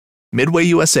Midway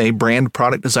USA brand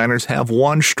product designers have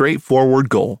one straightforward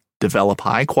goal: develop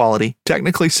high-quality,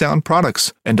 technically sound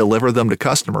products and deliver them to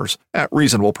customers at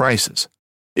reasonable prices.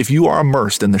 If you are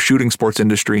immersed in the shooting sports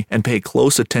industry and pay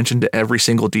close attention to every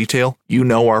single detail, you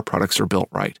know our products are built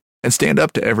right and stand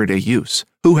up to everyday use.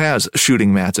 Who has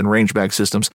shooting mats and range bag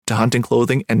systems to hunting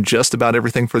clothing and just about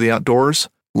everything for the outdoors?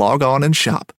 Log on and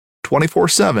shop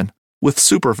 24/7 with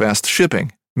super fast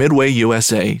shipping.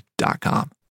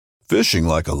 MidwayUSA.com. Fishing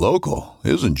like a local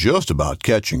isn't just about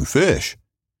catching fish.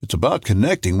 It's about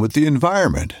connecting with the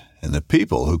environment and the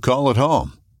people who call it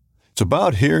home. It's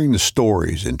about hearing the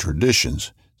stories and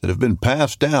traditions that have been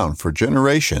passed down for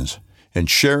generations and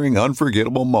sharing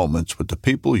unforgettable moments with the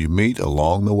people you meet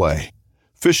along the way.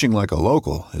 Fishing like a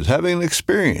local is having an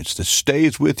experience that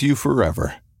stays with you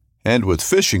forever. And with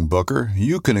Fishing Booker,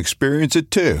 you can experience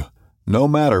it too, no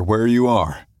matter where you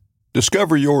are.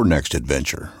 Discover your next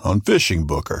adventure on Fishing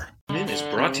Booker. Is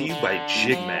brought to you by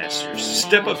Jigmasters.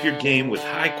 Step up your game with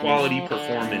high-quality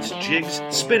performance jigs,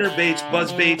 spinner baits,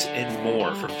 buzz baits, and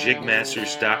more from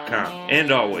Jigmasters.com.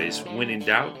 And always, when in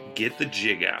doubt, get the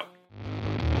jig out.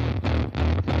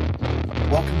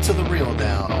 Welcome to The Reel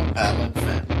Down on Paddle and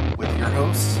Fin with your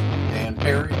hosts, Dan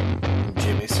Perry and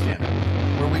Jimmy Skinner,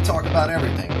 where we talk about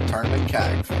everything tournament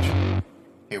kayak fishing.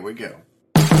 Here we go.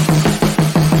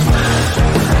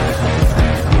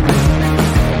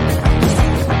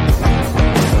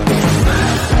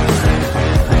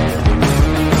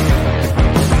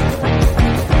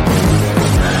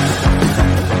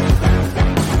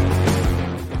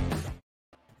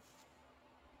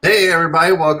 Hey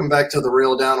everybody, welcome back to The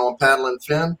Reel Down on Paddle and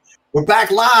Fin. We're back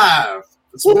live.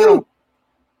 It's been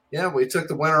we took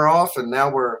the winter off and now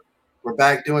we're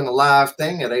back doing the live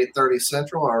thing at 8:30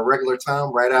 Central, our regular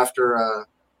time, right after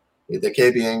the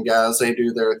KBN guys, they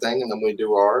do their thing and then we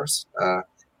do ours. How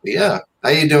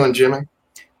you doing, Jimmy?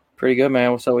 Pretty good,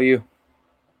 man. What's up with you?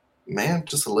 Man,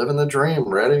 just living the dream,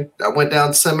 ready. I went down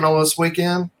to Seminole this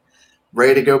weekend,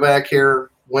 ready to go back here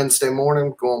Wednesday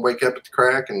morning, go and wake up at the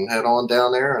crack and head on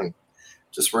down there and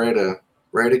just ready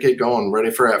to get going, ready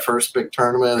for that first big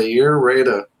tournament of the year, I'm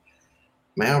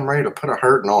ready to put a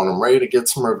hurting on them, ready to get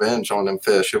some revenge on them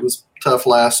fish. It was tough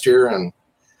last year and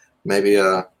maybe,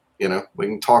 we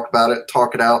can talk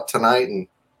it out tonight and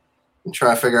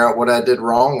try to figure out what I did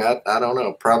wrong. I don't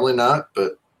know, probably not,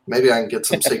 but maybe I can get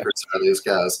some secrets out of these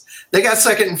guys. They got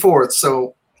second and fourth,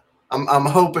 so I'm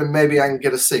hoping maybe I can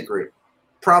get a secret.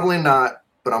 Probably not,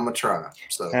 but I'm gonna try.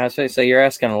 So I say you're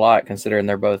asking a lot considering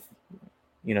they're both,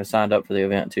 signed up for the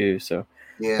event too. So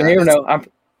yeah, but you know,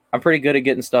 I'm pretty good at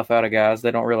getting stuff out of guys. They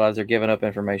don't realize they're giving up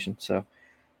information. So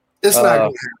it's not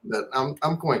going to happen, but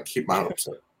I'm going to keep my hopes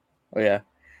up. Oh yeah.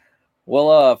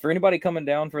 Well, for anybody coming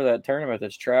down for that tournament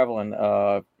that's traveling,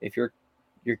 if you're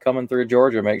coming through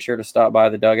Georgia, make sure to stop by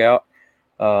the dugout.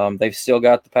 They've still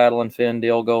got the Paddle and Fin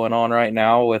deal going on right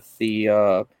now with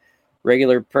the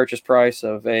regular purchase price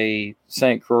of a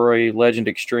St. Croix Legend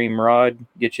Extreme rod,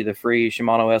 get you the free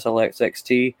Shimano SLX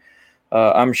XT.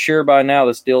 I'm sure by now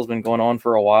this deal's been going on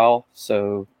for a while,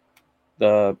 so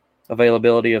the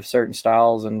availability of certain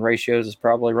styles and ratios is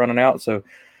probably running out. So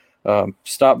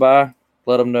stop by,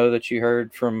 let them know that you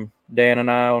heard from Dan and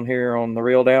I on here on The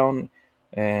Reel Down,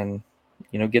 and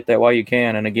get that while you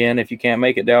can. And again, if you can't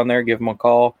make it down there, give them a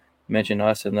call, mention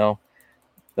us, and they'll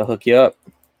hook you up.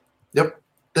 Yep.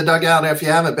 The dugout, if you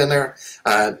haven't been there,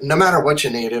 no matter what you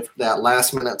need, if that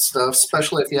last minute stuff,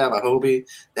 especially if you have a Hobie,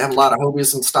 they have a lot of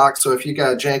Hobies in stock. So if you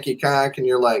got a janky kayak and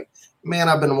you're like, man,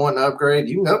 I've been wanting to upgrade,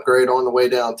 you can upgrade on the way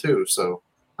down too. So,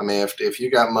 I mean, if you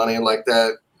got money like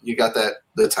that, you got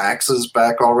the taxes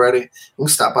back already, you can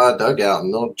stop by a dugout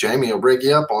and Jamie will rig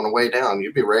you up on the way down.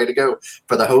 You'll be ready to go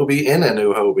for the Hobie and a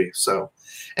new Hobie. So,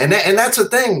 and that's the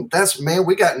thing.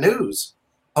 We got news.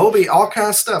 Hobie, all kind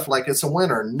of stuff, like it's a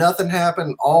winter. Nothing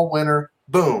happened all winter.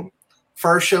 Boom.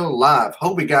 First show live.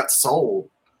 Hobie got sold.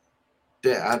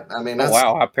 Yeah, I mean, that's... Oh,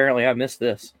 wow. Apparently I missed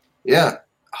this. Yeah.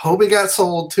 Hobie got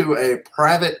sold to a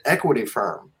private equity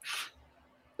firm.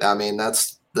 I mean,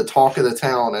 that's the talk of the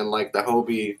town and like the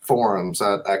Hobie forums.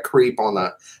 I creep on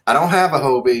the... I don't have a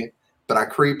Hobie, but I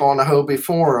creep on the Hobie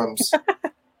forums.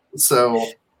 So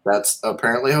that's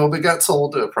apparently Hobie got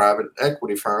sold to a private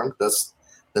equity firm. That's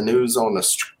the news on the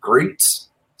streets.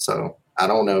 So I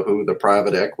don't know who the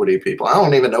private equity people. I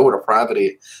don't even know what I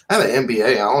have an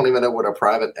MBA. I don't even know what a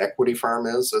private equity firm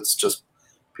is. It's just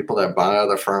people that buy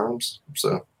other firms.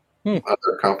 So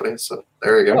other companies. So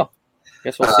there you go. Well,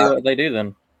 guess we'll see what they do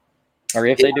then. Or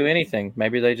if they do anything.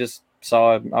 Maybe they just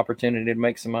saw an opportunity to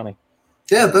make some money.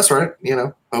 Yeah, that's right.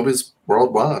 Hobie's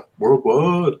worldwide.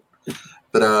 But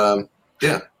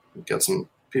we got some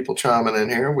people chiming in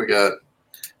here. We got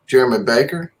Jeremy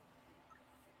Baker,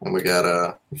 and we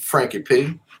got Frankie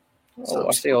P. Oh,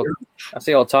 I see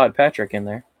old Todd Patrick in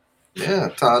there. Yeah,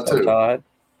 Todd too. Todd.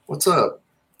 What's up?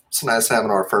 It's nice having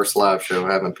our first live show,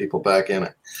 having people back in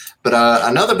it. But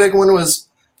another big one was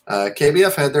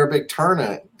KBF had their big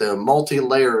tournament, the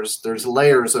multi-layers. There's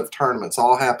layers of tournaments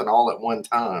all happen all at one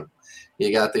time.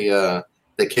 You got the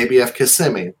KBF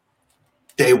Kissimmee,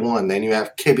 day 1. Then you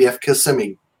have KBF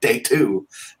Kissimmee, day 2.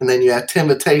 And then you have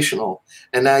Invitational.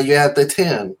 And now you have the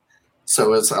 10.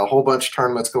 So it's a whole bunch of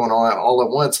tournaments going on all at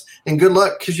once. And good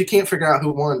luck, because you can't figure out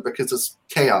who won because it's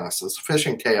chaos. It's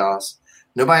fishing chaos.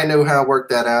 Nobody knew how to work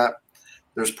that out.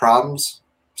 There's problems.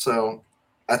 So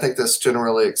I think that's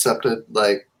generally accepted.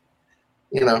 Like,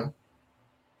 you know,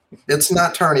 it's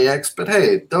not Tourney X, but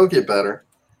hey, they'll get better.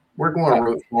 We're going to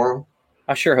root for them.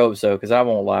 I sure hope so, because I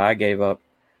won't lie. I gave up.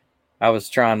 I was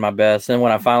trying my best. And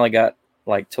when I finally got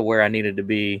like to where I needed to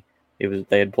be,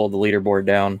 they had pulled the leaderboard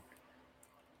down.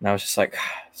 And I was just like,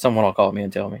 someone will call me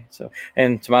and tell me. So,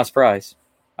 and to my surprise,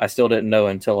 I still didn't know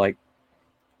until like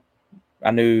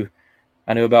I knew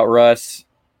about Russ,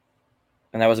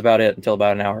 and that was about it until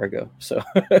about an hour ago. So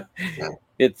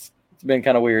it's been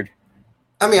kind of weird.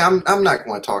 I mean, I'm not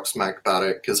going to talk smack about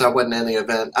it because I wasn't in the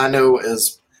event. I know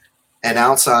as an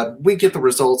outside, we get the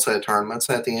results at tournaments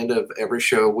at the end of every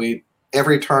show.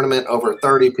 Every tournament over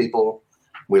 30 people,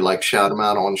 we like shout them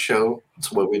out on show. It's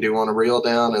what we do on a Reel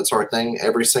Down. It's our thing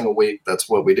every single week. That's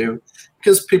what we do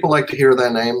because people like to hear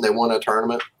their name. They won a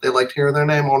tournament. They like to hear their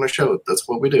name on a show. That's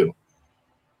what we do.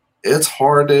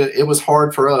 It was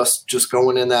hard for us just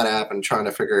going in that app and trying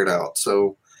to figure it out.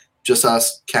 So just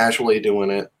us casually doing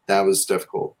it, that was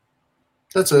difficult.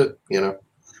 That's it, you know.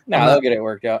 No, they'll get it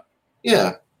worked out.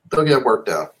 Yeah, they'll get it worked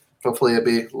out. Hopefully it'll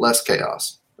be less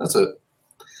chaos. That's it.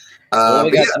 What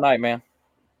we got tonight, man?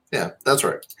 Yeah, that's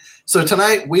right. So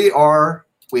tonight we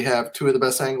have 2 of the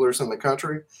best anglers in the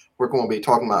country. We're going to be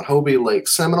talking about Hobie Lake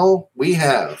Seminole. We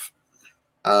have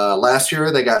last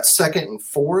year they got 2nd and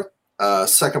 4th.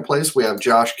 Second place we have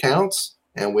Josh Counts,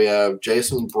 and we have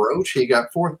Jason Broach. He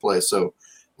got 4th place. So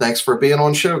thanks for being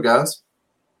on show, guys.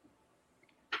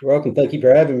 You're welcome. Thank you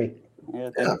for having me.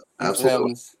 Yeah,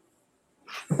 absolutely.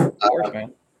 Of course,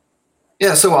 man.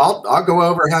 Yeah, so I'll go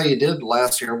over how you did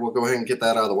last year. We'll go ahead and get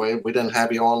that out of the way. We didn't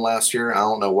have you on last year. I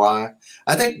don't know why.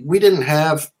 I think we didn't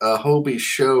have a Hobie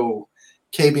show.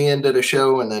 KBN did a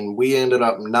show, and then we ended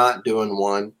up not doing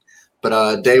one.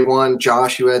 But day 1,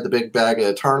 Josh, you had the big bag of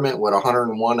the tournament with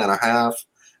 101.5.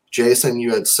 Jason,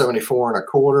 you had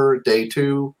 74.25. Day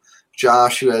 2,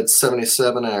 Josh, you had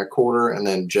 77.25. And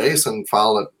then Jason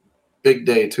followed big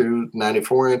day 2,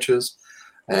 94 inches.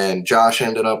 And Josh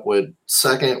ended up with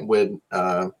 2nd with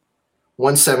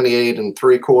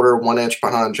 178.75, 1 inch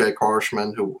behind Jake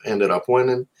Harshman, who ended up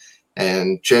winning.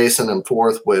 And Jason in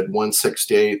 4th with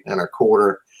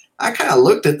 168.25. I kind of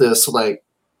looked at this like,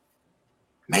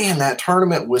 man, that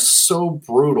tournament was so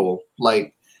brutal.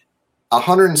 Like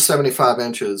 175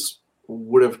 inches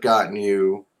would have gotten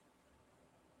you,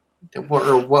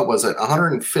 or what was it?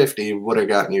 150 would have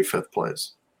gotten you 5th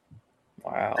place.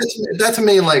 Wow. That to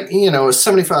me, like, you know, a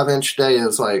 75-inch day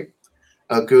is like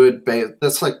a good base.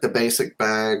 That's like the basic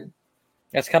bag.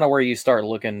 That's kind of where you start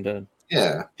looking to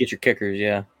get your kickers.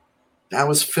 Yeah. That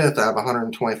was 5th out of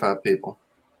 125 people.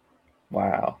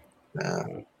 Wow. Yeah,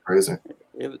 crazy.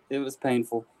 It was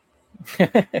painful.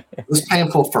 It was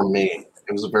painful for me.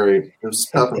 It was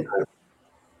tough.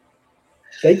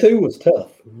 Day 2 was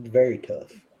tough. Very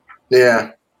tough.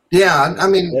 Yeah. Yeah. I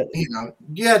mean, you know,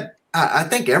 I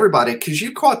think everybody, because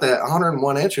you caught that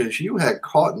 101 inches, you had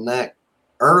caught in that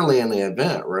early in the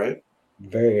event, right?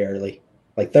 Very early,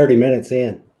 like 30 minutes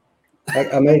in.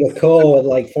 I made a call at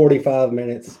like 45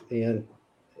 minutes in,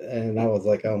 and I was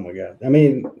like, oh my God. I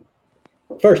mean,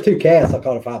 first 2 casts, I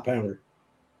caught a 5-pounder.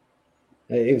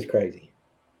 It was crazy.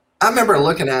 I remember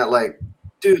looking at like,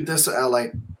 dude,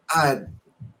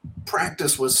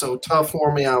 practice was so tough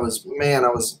for me. I was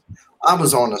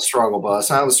on the struggle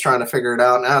bus. I was trying to figure it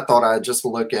out, and I thought I'd just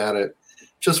look at it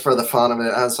just for the fun of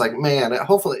it. I was like, man,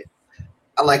 hopefully,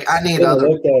 I need other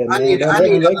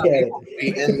people to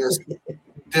be in this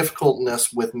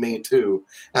difficultness with me too.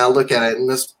 And I look at it, and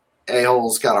this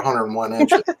a-hole's got 101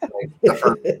 inches.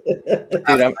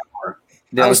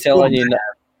 Dude, I'm telling you,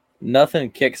 nothing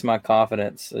kicks my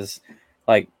confidence is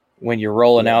like when you're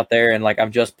rolling out there and like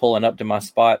I'm just pulling up to my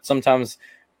spot. Sometimes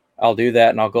I'll do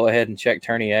that and I'll go ahead and check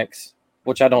Tourney X,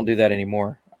 which I don't do that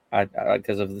anymore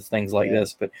because of things like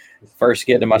this. But first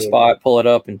get to my spot, pull it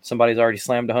up, and somebody's already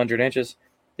slammed 100 inches.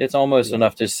 It's almost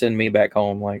enough to send me back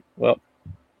home. Like, well,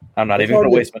 I'm not even going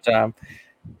to waste my time.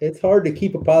 It's hard to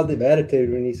keep a positive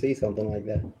attitude when you see something like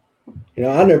that.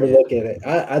 I never look at it.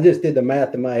 I just did the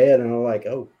math in my head, and I'm like,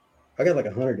 oh, I got like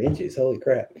 100 inches. Holy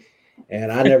crap.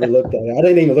 And I never looked at it. I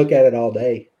didn't even look at it all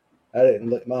day. I didn't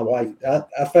look. My wife,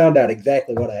 I found out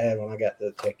exactly what I had when I got to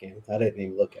the check-in. I didn't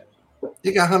even look at it.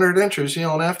 You got 100 inches. You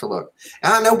don't have to look.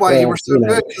 And I know why you were so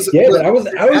good. Yeah, but I was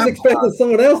expecting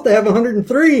someone else to have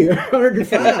 103 or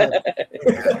 105.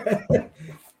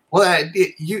 Well,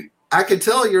 I could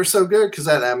tell you're so good because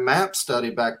that map study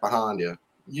back behind you.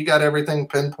 You got everything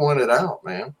pinpointed out,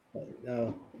 man.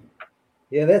 No.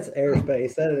 Yeah, that's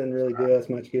airspace. That didn't really do us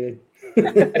much good.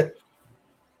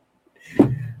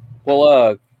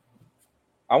 Well,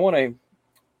 I want to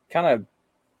kind of,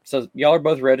 so y'all are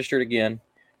both registered again.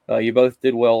 You both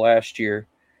did well last year.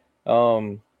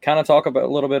 Kind of talk about a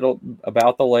little bit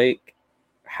about the lake,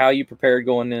 how you prepared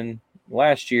going in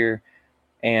last year,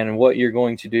 and what you're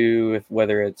going to do, if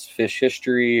whether it's fish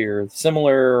history or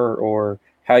similar, or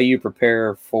how you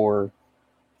prepare for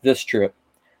this trip.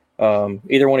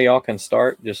 Either one of y'all can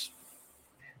start. Just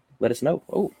let us know.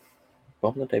 Oh,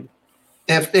 bump the table.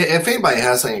 If anybody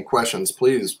has any questions,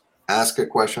 please ask the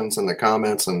questions in the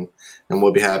comments, and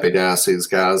we'll be happy to ask these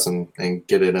guys and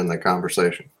get it in the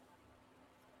conversation.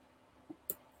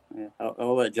 Yeah,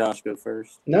 I'll let Josh go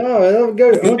first. No, I want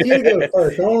you to go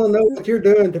first. I want to know what you're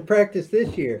doing to practice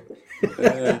this year.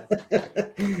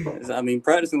 I mean,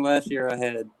 practicing last year, I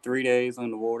had 3 days on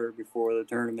the water before the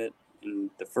tournament. And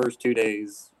the first 2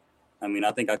 days, I mean,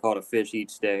 I think I caught a fish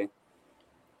each day.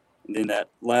 And then that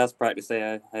last practice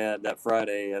day I had that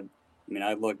Friday,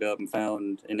 I looked up and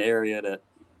found an area that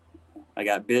I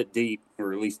got bit deep,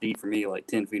 or at least deep for me, like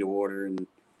 10 feet of water, and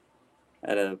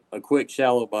had a quick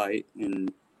shallow bite,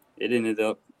 and it ended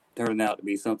up turning out to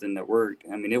be something that worked.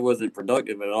 I mean, it wasn't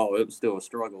productive at all. It was still a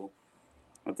struggle.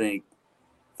 I think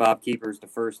 5 keepers the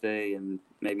first day and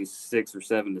maybe 6 or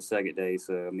 7 the second day.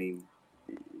 So, I mean,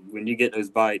 when you get those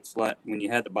bites, when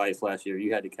you had the bites last year,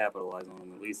 you had to capitalize on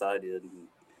them. At least I did. And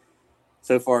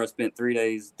so far, I spent 3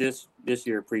 days this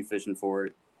year pre-fishing for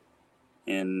it.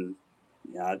 And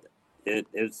yeah,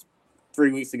 it's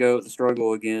 3 weeks ago. It was a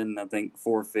struggle again. I think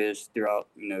 4 fish throughout,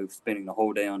 spending the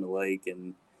whole day on the lake,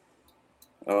 and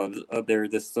up there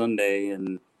this Sunday,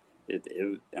 and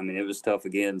it was tough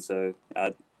again. So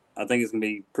I think it's gonna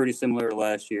be pretty similar to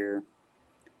last year.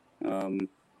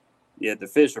 Yeah, the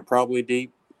fish are probably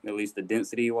deep, at least the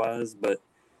density wise, but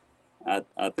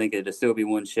I think it'll still be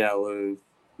one shallow.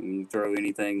 When you throw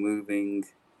anything moving,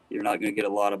 you're not going to get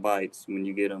a lot of bites. When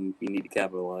you get them, you need to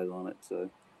capitalize on it. So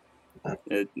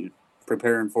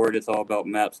preparing for it, it's all about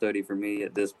map study for me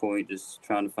at this point, just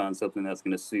trying to find something that's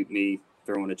going to suit me,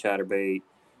 throwing a chatterbait,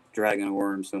 dragging a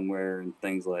worm somewhere, and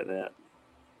things like that.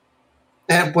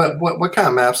 And what kind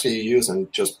of maps are you using?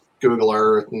 Just Google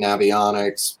Earth,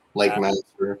 Navionics, Lake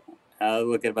Master? I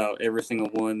look at about every single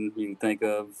one you can think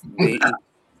of.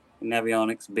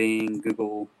 Navionics, Bing,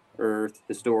 Google Earth,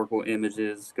 historical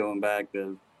images going back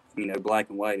to, black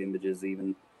and white images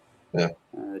even. Yeah.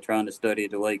 Trying to study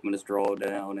the lake when it's drawn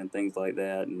down and things like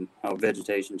that, and how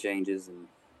vegetation changes, and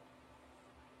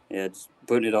yeah, just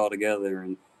putting it all together,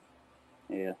 and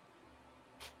yeah.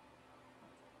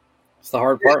 It's the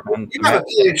hard part, man. You got a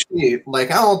PhD.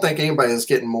 Like, I don't think anybody is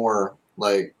getting more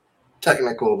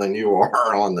technical than you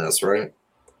are on this, right?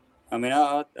 I mean,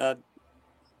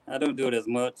 I don't do it as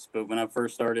much, but when I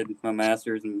first started my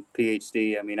master's and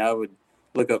PhD, I would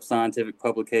look up scientific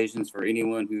publications for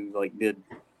anyone who did,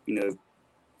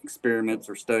 experiments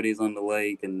or studies on the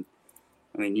lake. And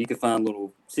you could find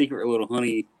secret little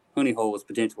honey holes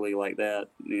potentially like that,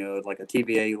 like a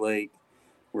TVA lake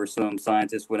where some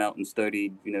scientists went out and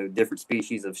studied, different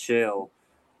species of shell.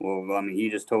 Well, he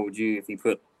just told you if you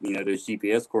put, those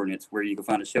GPS coordinates where you can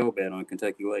find a shell bed on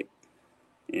Kentucky Lake.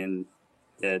 And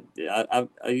yeah,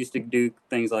 I used to do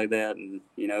things like that, and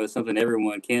it's something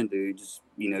everyone can do. Just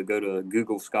go to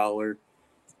Google Scholar,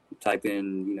 type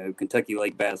in Kentucky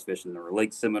Lake bass fishing or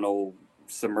Lake Seminole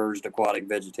submerged aquatic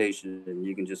vegetation, and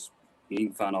you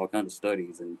can find all kinds of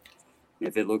studies. And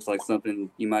if it looks like something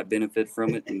you might benefit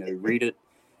from it, read it.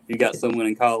 If you got someone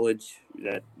in college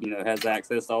that has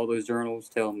access to all those journals,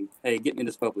 tell them, hey, get me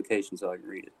this publication so I can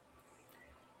read it.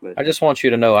 But I just want you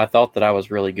to know, I thought that I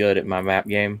was really good at my map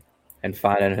game and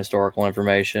finding historical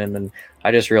information, and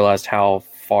I just realized how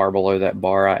far below that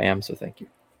bar I am, so thank you.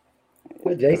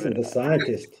 Well, Jason's a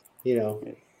scientist,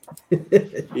 You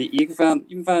can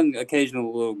find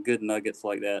occasional little good nuggets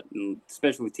like that, and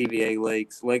especially TVA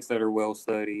lakes that are well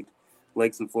studied.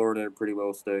 Lakes in Florida are pretty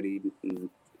well studied, and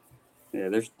yeah,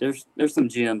 there's some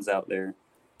gems out there.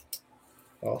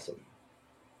 Awesome.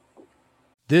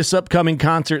 This upcoming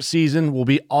concert season will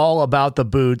be all about the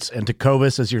boots, and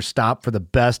Tecovas is your stop for the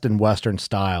best in Western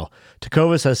style.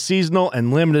 Tecovas has seasonal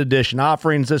and limited edition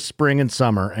offerings this spring and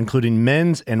summer, including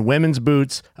men's and women's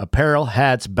boots, apparel,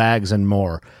 hats, bags, and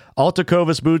more. All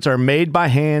Tecovas boots are made by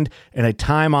hand in a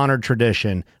time-honored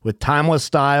tradition with timeless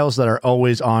styles that are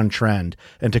always on trend.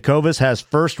 And Tecovas has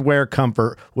first wear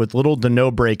comfort with little to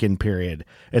no break-in period.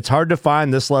 It's hard to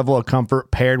find this level of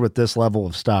comfort paired with this level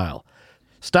of style.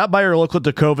 Stop by your local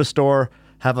Tecovas store,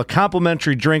 have a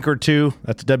complimentary drink or two,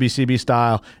 that's WCB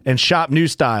style, and shop new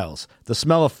styles. The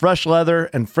smell of fresh leather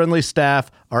and friendly staff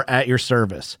are at your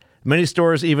service. Many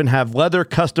stores even have leather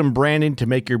custom branding to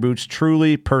make your boots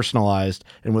truly personalized.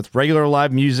 And with regular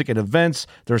live music and events,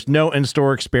 there's no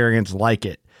in-store experience like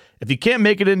it. If you can't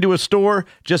make it into a store,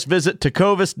 just visit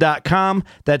tecovas.com.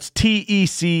 That's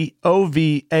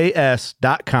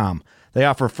TECOVAS.com. They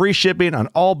offer free shipping on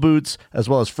all boots, as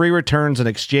well as free returns and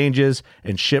exchanges,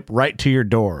 and ship right to your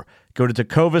door. Go to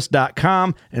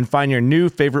tecovas.com and find your new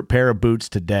favorite pair of boots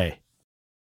today.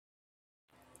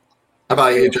 How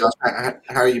about you, Josh? How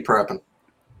are you prepping?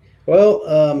 Well,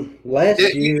 last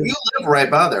year you live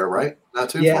right by there, right?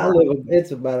 Not too yeah, far.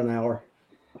 it's about an hour,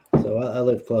 so I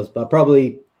live close, but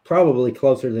probably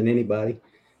closer than anybody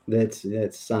that's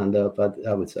signed up.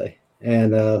 I would say.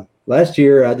 And last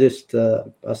year, I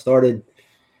started,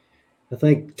 I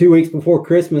think 2 weeks before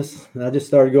Christmas. I just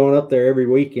started going up there every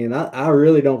weekend. I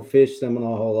really don't fish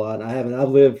Seminole a whole lot. I haven't. I've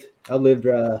lived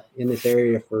in this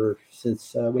area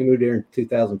since we moved here in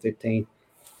 2015,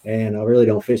 and I really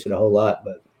don't fish it a whole lot.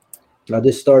 But I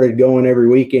just started going every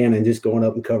weekend and just going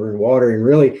up and covering water. And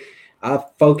really, I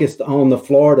focused on the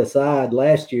Florida side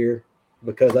last year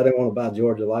because I didn't want to buy a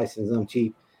Georgia license. I'm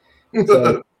cheap.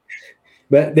 So,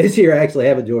 but this year I actually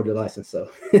have a Georgia license, so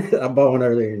I bought one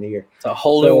earlier in the year. It's a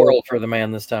whole new world for the man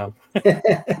this time.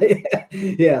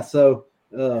 Yeah, so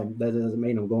that doesn't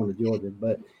mean I'm going to Georgia,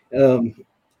 but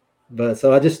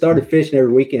so I just started fishing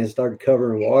every weekend, started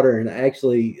covering water, and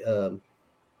actually,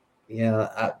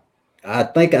 I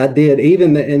think I did.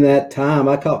 Even in that time,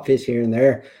 I caught fish here and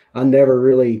there. I never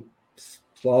really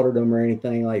slaughtered them or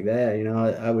anything like that.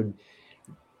 I would,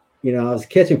 I was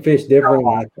catching fish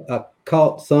different. I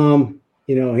caught some,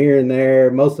 here and there.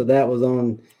 Most of that was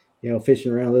on,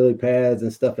 fishing around lily pads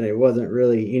and stuff, and it wasn't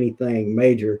really anything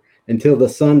major until the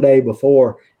Sunday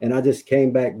before. And I just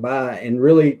came back by, and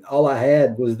really all I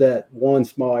had was that one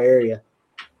small area.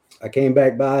 I came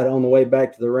back by it on the way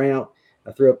back to the ramp.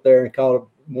 I threw up there and caught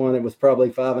one that was probably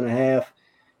 5.5.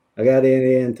 I got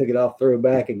in, took it off, threw it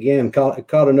back again,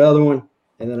 caught another one.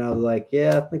 And then I was like,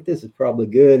 yeah, I think this is probably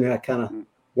good. And I kind of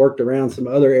worked around some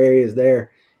other areas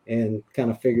there and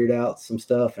kind of figured out some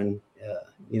stuff. And,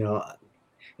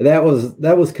 that was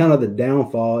kind of the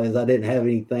downfall, is I didn't have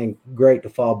anything great to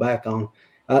fall back on.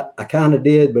 I kind of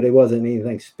did, but it wasn't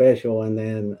anything special. And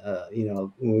then,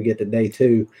 when we get to day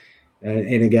 2 and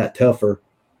it got tougher,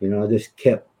 I just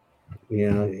kept,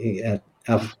 I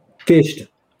fished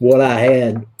what I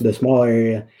had, the small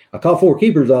area. I caught 4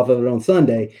 keepers off of it on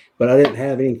Sunday, but I didn't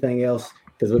have anything else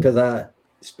because I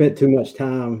spent too much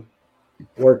time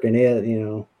working it,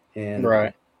 and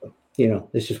right.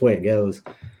 It's just the way it goes.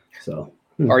 So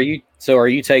Are you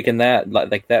taking that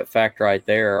like that fact right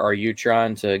there? Are you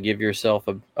trying to give yourself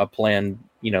a plan,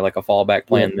 like a fallback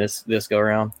plan this go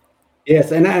around?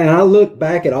 Yes, and I look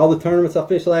back at all the tournaments I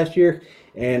fished last year,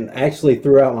 and actually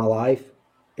throughout my life,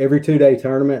 every 2-day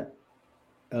tournament,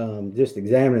 just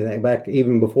examining that back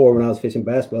even before when I was fishing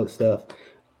bass boat stuff,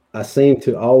 I seem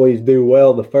to always do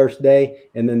well the first day,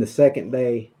 and then the second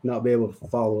day not be able to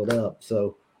follow it up.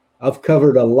 So I've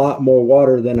covered a lot more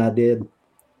water than I did.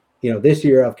 This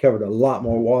year I've covered a lot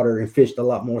more water and fished a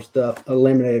lot more stuff,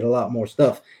 eliminated a lot more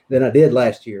stuff than I did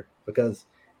last year because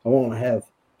I want to have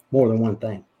more than one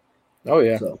thing. Oh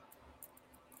yeah. So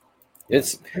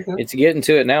it's getting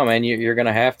to it now, man. You're going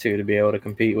to have to be able to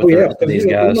compete with the rest of these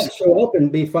guys. You might show up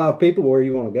and be 5 people where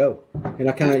you want to go, and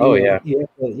I kind of you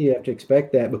have to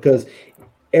expect that because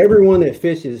everyone that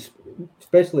fishes,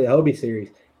 especially a Hobie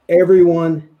series,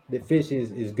 everyone that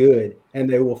fishes is good, and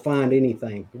they will find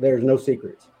anything. There's no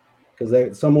secrets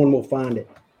because someone will find it.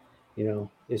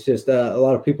 It's just a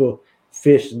lot of people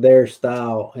fish their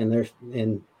style, and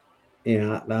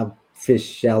I fish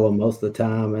shallow most of the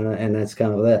time, and that's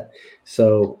kind of that.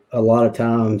 So a lot of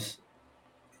times,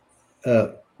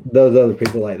 those other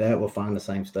people like that will find the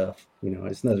same stuff.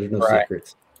 There's no right.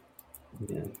 secrets.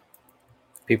 Yeah.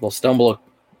 People stumble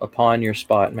upon your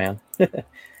spot, man. Yeah,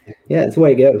 it's the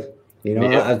way it goes.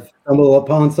 I stumble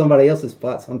upon somebody else's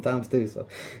spot sometimes too. So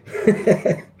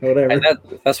whatever. And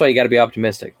that's why you got to be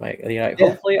optimistic, mate.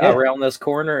 Hopefully I round this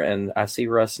corner and I see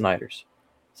Russ Snyder's.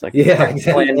 It's like, Yeah,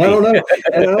 exactly. plan B. I don't know.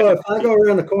 And I know if I go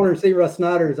around the corner and see Russ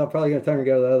Snyder's, I'm probably going to turn and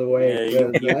go the other way.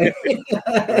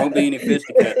 There won't be any fish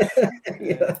to catch.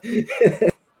 Yeah.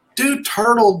 Dude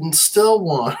turtled and still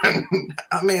won.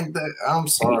 I mean, I'm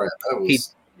sorry.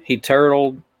 He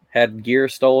turtled, had gear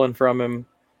stolen from him,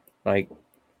 like,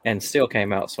 and still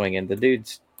came out swinging. The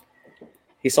dude's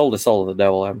he sold his soul to the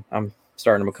devil. I'm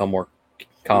starting to become more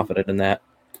confident in that.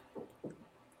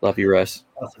 Love you, Russ.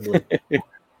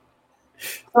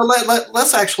 Well,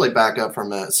 let's actually back up from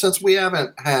that. Since we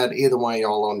haven't had either one of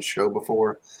y'all on the show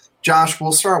before, Josh,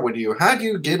 we'll start with you. How do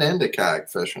you get into kayak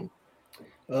fishing?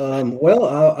 Well,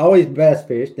 I always bass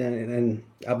fished, and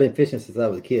I've been fishing since I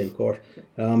was a kid, of course.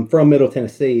 From Middle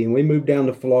Tennessee, and we moved down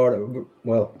to Florida.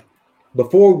 Well,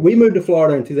 before we moved to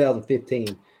Florida in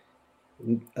 2015.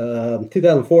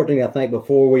 2014, I think,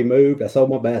 before we moved, I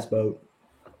sold my bass boat.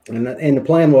 And the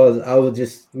plan was I would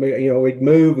just, we'd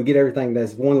move, we'd get everything.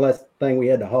 That's one less thing we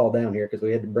had to haul down here because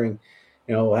we had to bring,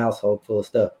 a household full of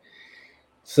stuff.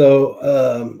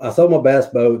 So I sold my bass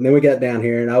boat, and then we got down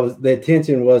here, and the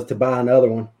intention was to buy another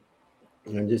one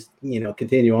and just,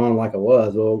 continue on like it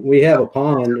was. Well, we have a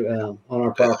pond on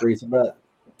our property. It's about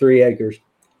 3 acres.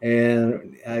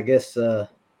 And I guess I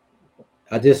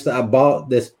bought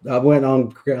this. I went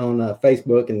on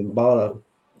Facebook and bought a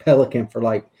Pelican for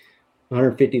like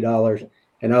 $150,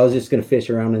 and I was just going to fish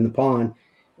around in the pond.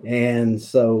 And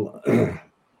so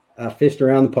I fished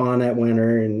around the pond that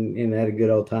winter and had a good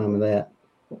old time of that.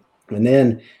 And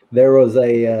then there was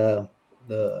the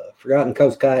Forgotten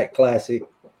Coast Kayak Classic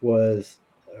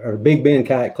or Big Bend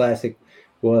Kayak Classic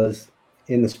was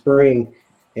in the spring,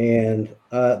 and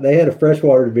they had a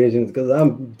freshwater division because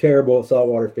I'm terrible at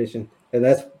saltwater fishing, and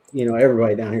that's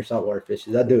everybody down here saltwater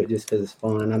fishes. I do it just because it's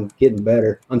fun. I'm getting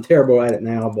better. I'm terrible at it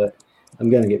now, but I'm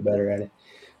gonna get better at it.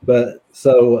 But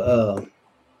so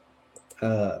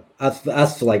I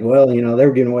was like, well, they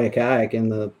were giving away a kayak in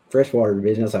the freshwater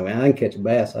division. I was like, man, I can catch a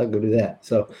bass. I'll go do that.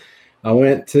 So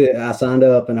I signed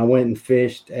up and I went and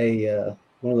fished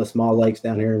one of the small lakes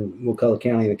down here in McCullough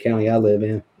County, the county I live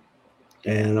in.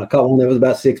 And I caught one that was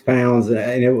about 6 pounds,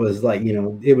 and it was like,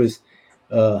 it was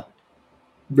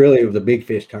really, it was a big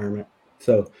fish tournament.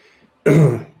 So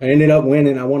I ended up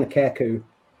winning. I won a Kaku.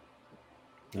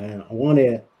 I won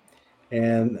it.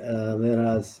 And then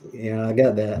I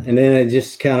got that. And then it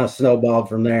just kind of snowballed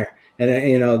from there. And,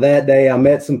 that day I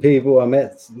met some people. I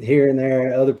met here and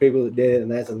there other people that did it.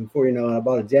 And that's before I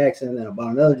bought a Jackson, then I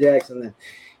bought another Jackson. And,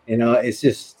 it's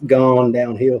just gone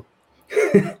downhill.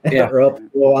 Yeah. Or up.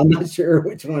 Well, I'm not sure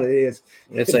which one it is.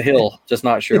 It's a hill, just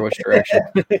not sure which direction.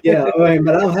 Yeah. I mean,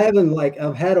 but I've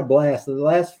had a blast. The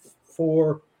last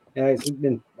 4, it's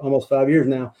been almost 5 years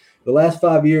now. The last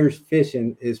 5 years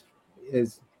fishing is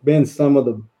been some of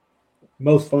the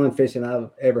most fun fishing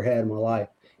I've ever had in my life.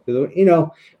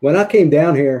 When I came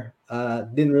down here, I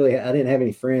didn't have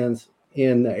any friends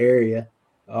in the area.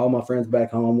 All my friends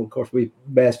back home, of course, we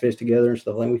bass fish together and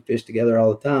stuff. Like we fish together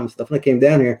all the time. Stuff. And I came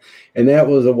down here, and that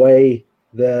was a way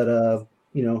that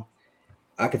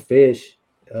I could fish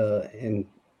and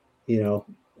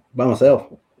by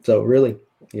myself. So really,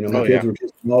 my kids were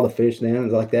just small to fish then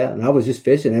and like that, and I was just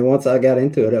fishing. And once I got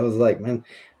into it, I was like, man,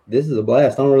 this is a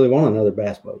blast. I don't really want another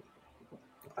bass boat.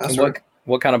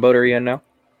 What kind of boat are you in now?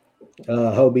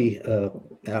 Hobie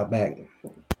Outback.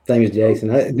 Same as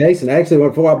Jason. Jason, actually,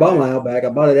 before I bought my Outback, I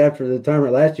bought it after the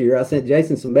tournament last year. I sent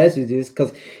Jason some messages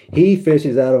because he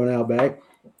fishes out of an Outback,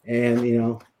 and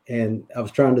and I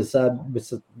was trying to decide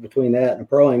between that and a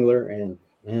Pro Angler, and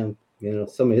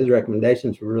some of his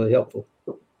recommendations were really helpful.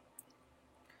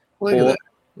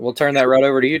 We'll turn that right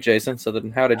over to you, Jason. So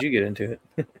then, how did you get into it?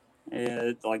 Yeah,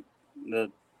 it's like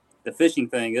the fishing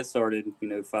thing. It started,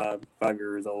 5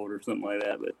 years old or something like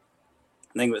that. But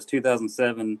I think it was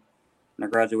 2007 when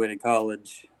I graduated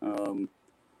college.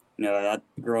 I'd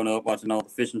grown up watching all the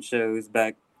fishing shows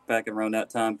back around that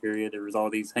time period. There was all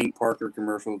these Hank Parker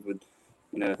commercials with,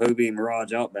 Hobie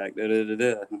Mirage Outback.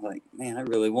 I'm like, man, I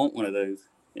really want one of those.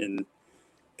 And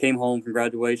came home from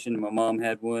graduation, and my mom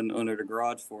had one under the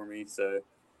garage for me. So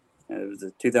it was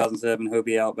a 2007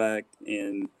 Hobie Outback,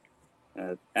 and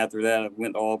after that, I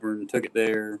went to Auburn, took it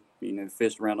there,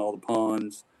 fished around all the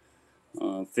ponds,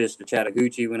 fished the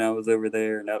Chattahoochee when I was over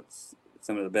there, and that was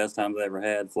some of the best times I ever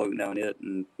had floating down it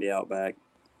and the Outback.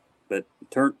 But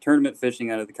tournament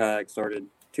fishing out of the kayak started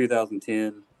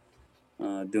 2010,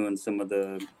 doing some of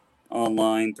the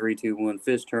online 3-2-1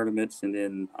 fish tournaments, and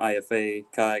then IFA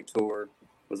Kayak Tour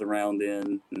was around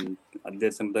then, and I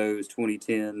did some of those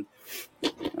 2010,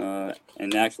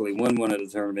 and actually won one of the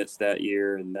tournaments that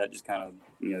year, and that just kind of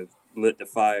lit the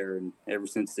fire. And ever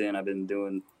since then, I've been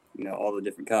doing all the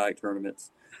different kayak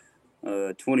tournaments.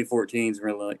 2014 is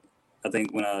really like, I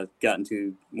think when I got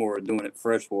into more doing it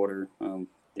freshwater.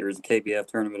 There was a KBF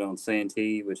tournament on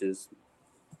Santee, which is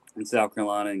in South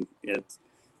Carolina, and it's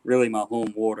really my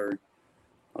home water.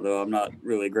 Although I'm not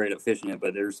really great at fishing it,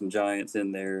 but there's some giants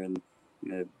in there, and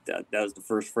that was the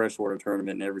first freshwater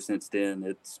tournament. And ever since then,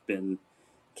 it's been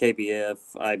KBF,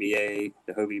 IBA,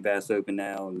 the Hobie Bass Open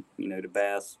now, and the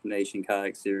Bass Nation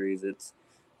Kayak Series.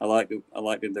 I like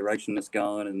the direction it's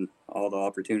gone and all the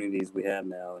opportunities we have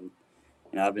now, and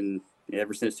I've been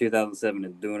ever since 2007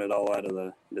 and doing it all out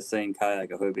of the same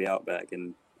kayak, a Hobie Outback,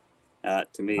 and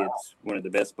to me, it's one of the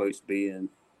best boats to be in.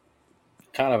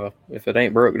 Kind of if it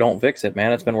ain't broke, don't fix it,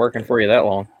 man. It's been working for you that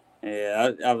long.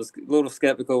 Yeah, I was a little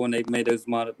skeptical when they made those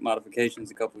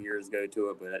modifications a couple of years ago to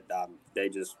it, but they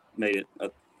just made it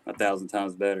 1,000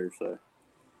 times better. So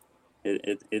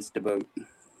it's the boat.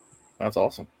 That's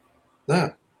awesome.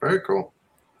 Yeah, very cool.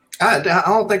 I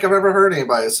don't think I've ever heard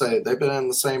anybody say they've been in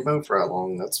the same boat for that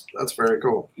long. That's very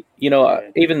cool.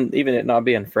 Even it not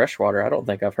being freshwater, I don't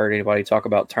think I've heard anybody talk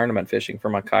about tournament fishing for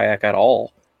my kayak at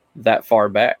all that far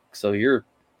back. So you're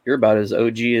about as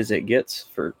OG as it gets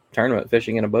for tournament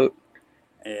fishing in a boat.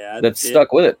 Yeah, that's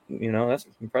stuck with it. That's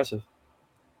impressive.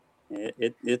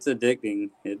 It's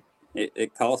addicting.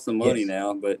 It costs some money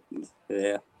now, but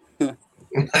yeah.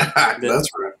 That's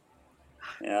right.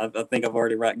 Yeah, I think I've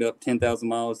already racked up 10,000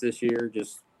 miles this year.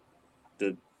 Just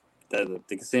the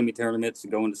Kissimmee tournaments,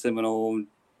 going to Seminole,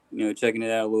 checking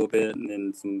it out a little bit, and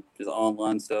then some just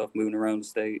online stuff, moving around the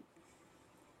state.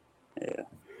 Yeah,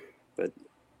 but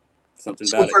something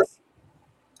about it.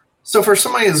 So for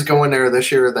somebody who's going there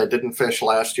this year that didn't fish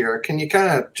last year, can you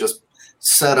kind of just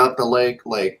set up the lake,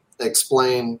 like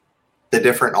explain the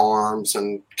different arms,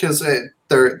 and because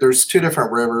there's two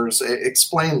different rivers,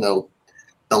 explain the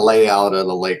layout of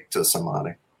the lake to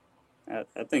somebody? I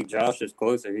think Josh is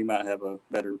closer. He might have a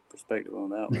better perspective on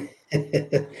that one.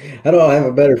 I don't have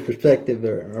a better perspective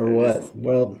or what.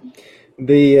 Well,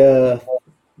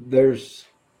 there's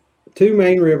two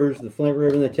main rivers, the Flint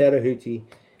River and the Chattahoochee,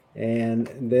 and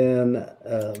then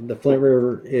the Flint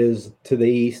River is to the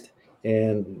east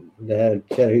and the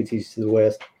Chattahoochee's to the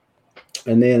west.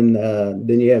 And then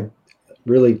you have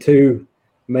really two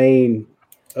main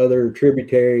other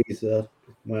tributaries, I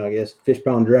guess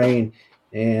Fishpond Drain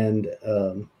and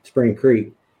Spring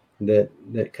Creek that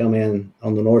come in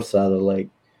on the north side of the lake.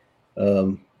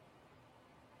 The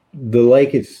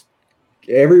lake is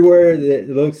everywhere that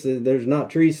looks, there's not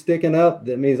trees sticking up.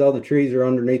 That means all the trees are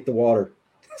underneath the water.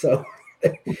 So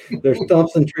there's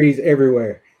stumps and trees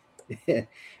everywhere.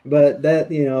 But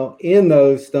that, in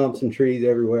those stumps and trees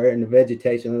everywhere and the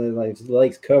vegetation of the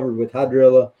lake's covered with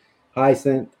hydrilla,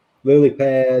 hyacinth, lily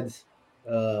pads,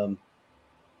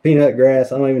 peanut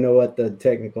grass. I don't even know what the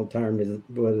technical term is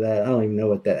with that. I don't even know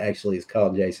what that actually is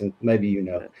called, Jason. Maybe you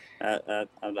know. I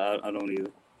don't either.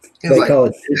 They call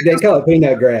it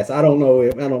peanut grass. I don't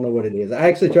know what it is. I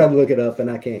actually tried to look it up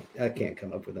and I can't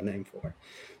come up with a name for it.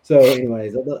 So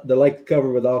anyways, the lake's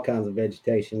covered with all kinds of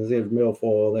vegetation. There's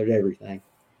milfoil, there's everything.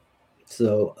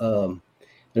 So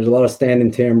there's a lot of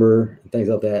standing timber and things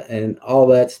like that. And all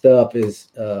that stuff is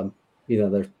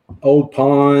there's old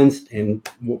ponds and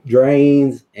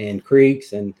drains and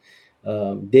creeks and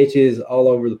ditches all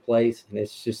over the place. And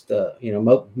it's just,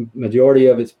 majority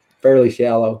of it's fairly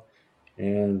shallow.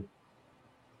 And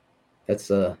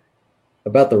that's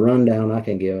about the rundown I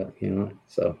can give it,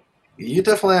 so. You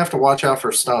definitely have to watch out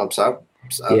for stumps. I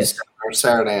was there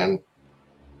Saturday, and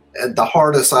the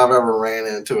hardest I've ever ran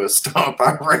into a stump,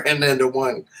 I ran into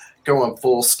one going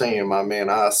full steam. I mean,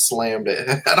 I slammed it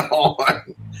head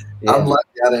on. Yeah. I'm lucky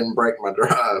I didn't break my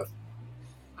drive.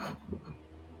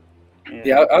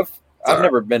 Yeah, I've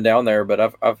never been down there,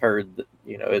 but I've heard that,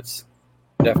 it's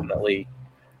definitely,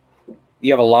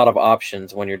 you have a lot of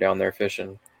options when you're down there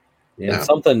fishing. Yeah. And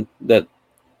something that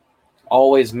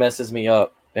always messes me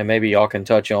up, and maybe y'all can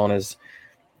touch on, is,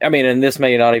 and this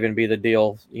may not even be the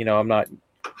deal. I'm not,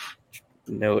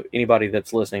 anybody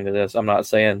that's listening to this, I'm not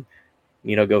saying,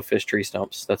 go fish tree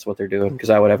stumps. That's what they're doing, because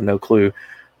I would have no clue.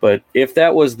 But if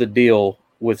that was the deal,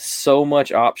 with so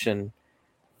much option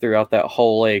throughout that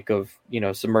whole lake of,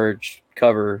 submerged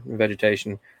cover and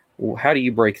vegetation, how do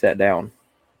you break that down?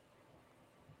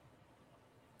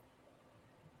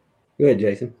 Go ahead,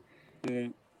 Jason.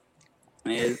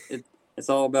 It's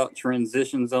all about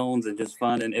transition zones and just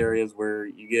finding areas where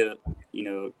you get,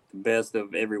 the best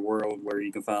of every world, where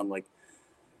you can find like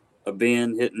a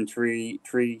bend hitting tree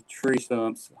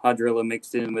stumps, hydrilla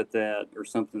mixed in with that or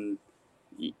something.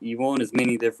 You want as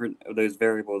many different of those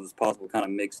variables as possible kind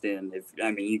of mixed in.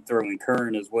 You throw in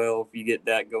current as well. If you get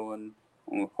that going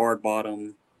on a hard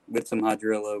bottom with some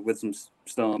hydrilla, with some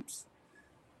stumps,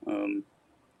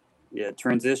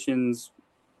 Transitions,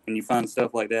 when you find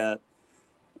stuff like that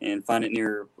and find it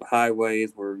near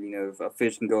highways where, if a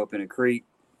fish can go up in a creek,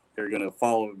 they're going to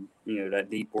follow, that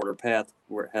deep water path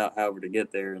however to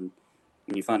get there. And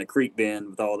when you find a creek bend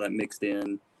with all that mixed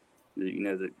in,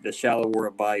 the shallow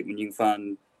water bite, when you can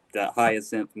find that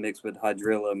hyacinth mixed with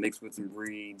hydrilla, mixed with some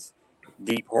reeds,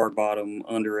 deep hard bottom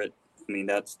under it. I mean,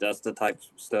 that's the type of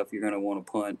stuff you're going to want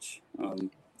to punch.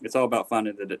 It's all about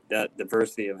finding that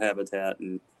diversity of habitat.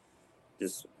 And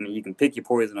you can pick your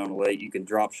poison on a lake. You can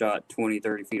drop shot 20,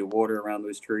 30 feet of water around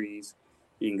those trees.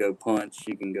 You can go punch.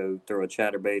 You can go throw a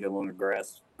chatterbait along a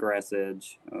grass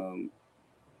edge.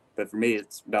 But for me,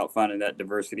 it's about finding that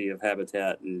diversity of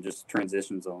habitat and just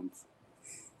transition zones.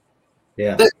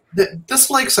 Yeah.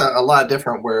 This lake's a lot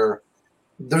different where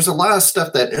there's a lot of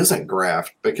stuff that isn't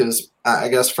graphed because I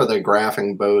guess for the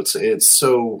graphing boats, there's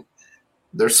so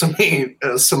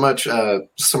much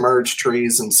submerged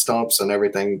trees and stumps and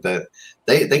everything that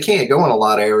they can't go in a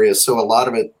lot of areas. So a lot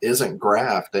of it isn't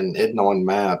graphed and hidden on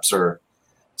maps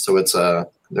so it's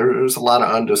there's a lot of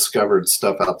undiscovered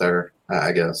stuff out there,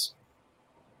 I guess.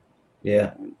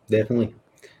 Yeah, definitely.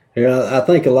 I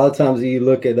think a lot of times you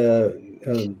look at the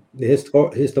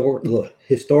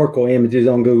historical images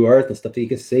on Google Earth and stuff, you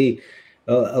can see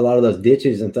a lot of those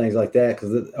ditches and things like that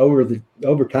because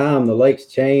over time the lake's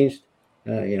changed.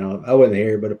 I wasn't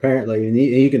here, but apparently, and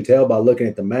you can tell by looking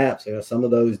at the maps, some of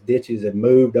those ditches have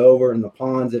moved over and the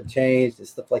ponds have changed and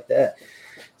stuff like that.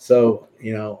 So,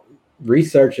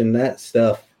 researching that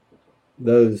stuff,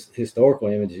 those historical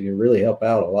images can really help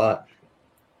out a lot.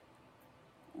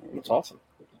 That's awesome.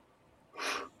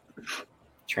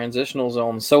 Transitional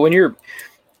zones. So when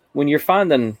you're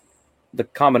finding the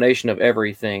combination of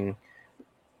everything,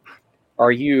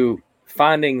 are you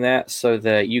finding that so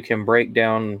that you can break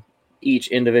down each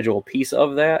individual piece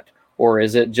of that, or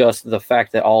is it just the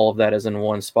fact that all of that is in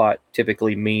one spot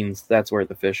typically means that's where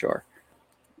the fish are?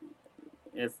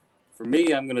 For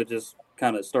me, I'm going to just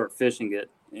kind of start fishing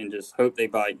it and just hope they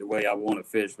bite the way I want to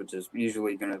fish, which is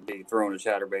usually going to be throwing a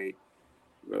chatterbait,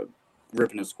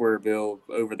 ripping a square bill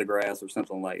over the grass or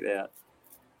something like that.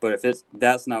 But if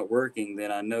that's not working,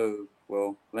 then I know,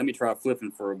 well, let me try flipping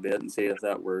for a bit and see if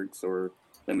that works, or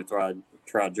let me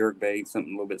try jerk bait,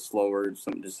 something a little bit slower,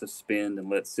 something just to spin and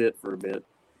let sit for a bit.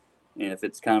 And if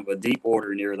it's kind of a deep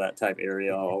water near that type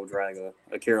area, I'll drag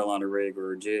a Carolina rig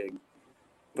or a jig.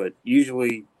 But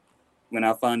usually when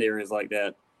I find areas like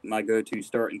that, my go-to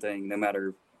starting thing, no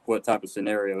matter what type of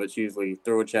scenario, it's usually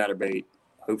throw a chatterbait.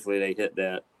 Hopefully they hit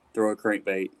that. Throw a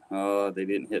crankbait. Oh, they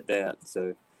didn't hit that.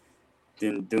 So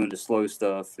then doing the slow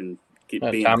stuff and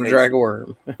being time to drag a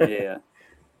worm. Yeah.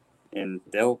 And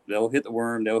they'll hit the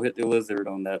worm, they'll hit the lizard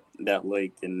on that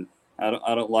lake. And I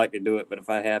don't like to do it, but if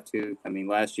I have to, I mean,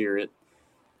 last year it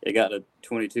got a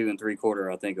 22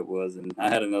 3/4, I think it was, and I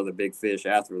had another big fish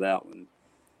after that one.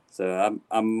 So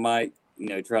I might,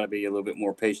 try to be a little bit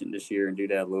more patient this year and do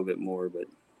that a little bit more, but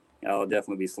I'll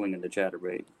definitely be slinging the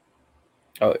chatterbait.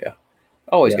 Oh yeah,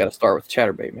 always got to start with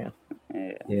chatterbait, man.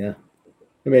 Yeah.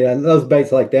 I mean, those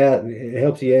baits like that, it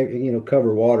helps you,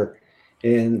 cover water.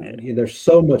 And there's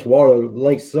so much water, the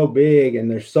lake's so big, and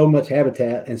there's so much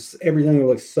habitat, and everything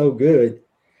looks so good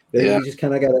that you just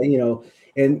kind of got to,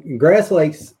 and grass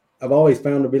lakes, I've always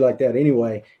found to be like that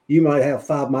anyway. You might have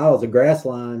 5 miles of grass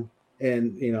line,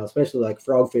 and, especially like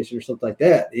frog fishing or something like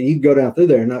that, and you can go down through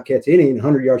there and not catch any. In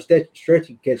 100-yard stretch,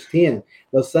 you can catch 10.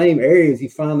 Those same areas, you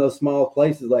find those small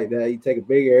places like that. You take a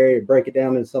big area, break it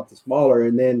down into something smaller,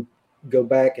 and then go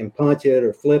back and punch it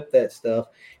or flip that stuff,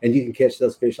 and you can catch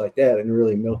those fish like that and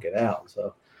really milk it out.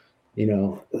 So,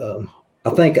 I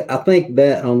think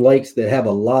that on lakes that have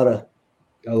a lot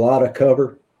of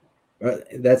cover,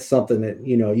 that's something that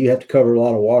you have to cover a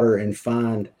lot of water and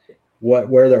find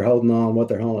where they're holding on, what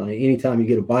they're holding on. Anytime you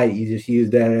get a bite, you just use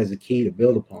that as a key to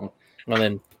build upon, and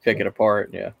then pick it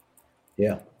apart. Yeah.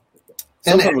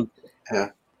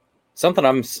 Something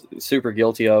I'm super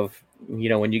guilty of.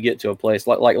 When you get to a place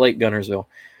like Lake Guntersville,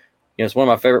 it's one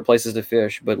of my favorite places to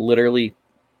fish, but literally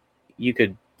you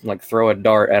could throw a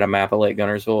dart at a map of Lake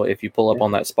Guntersville. If you pull up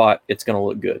on that spot, it's going to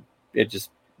look good.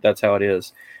 That's how it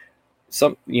is.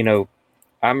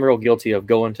 I'm real guilty of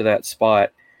going to that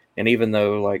spot. And even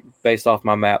though based off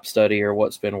my map study or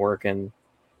what's been working,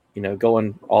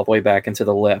 going all the way back into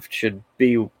the left should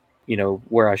be,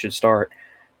 where I should start.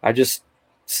 I just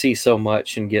see so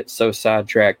much and get so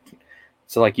sidetracked.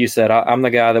 So like you said, I'm the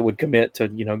guy that would commit to,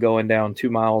 going down 2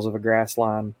 miles of a grass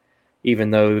line, even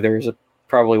though there's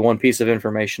probably one piece of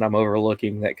information I'm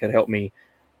overlooking that could help me,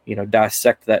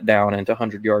 dissect that down into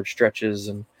 100-yard stretches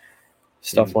and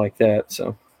stuff like that.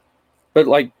 So But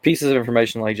like pieces of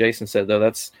information, like Jason said, though,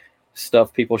 that's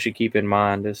stuff people should keep in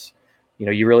mind. Is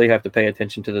you really have to pay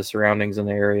attention to the surroundings in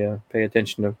the area. Pay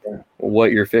attention to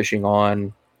what you're fishing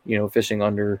on. Fishing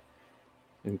under.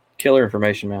 Killer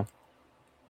information, man.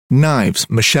 Knives,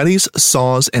 machetes,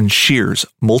 saws, and shears,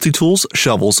 multi-tools,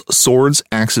 shovels, swords,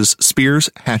 axes, spears,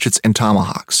 hatchets, and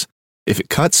tomahawks. If it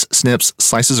cuts, snips,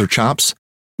 slices, or chops,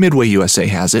 Midway USA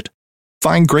has it.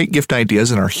 Find great gift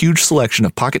ideas in our huge selection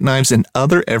of pocket knives and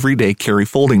other everyday carry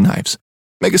folding knives.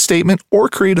 Make a statement or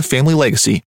create a family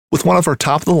legacy with one of our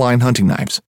top-of-the-line hunting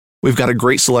knives. We've got a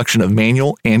great selection of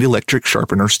manual and electric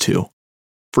sharpeners, too.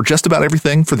 For just about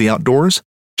everything for the outdoors,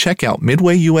 check out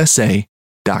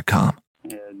MidwayUSA.com.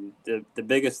 And the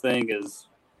biggest thing is,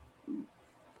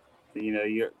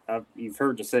 you've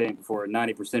heard the saying before,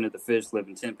 90% of the fish live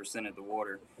in 10% of the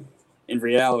water. In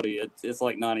reality, it's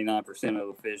like 99%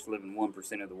 of the fish live in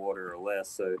 1% of the water or less.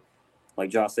 So, like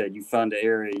Josh said, you find the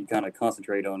area, you kind of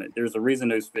concentrate on it. There's a reason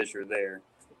those fish are there.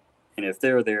 And if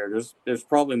they're there, there's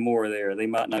probably more there. They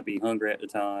might not be hungry at the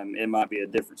time. It might be a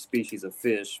different species of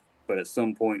fish, but at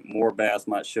some point, more bass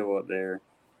might show up there.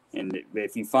 And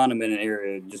if you find them in an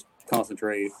area, just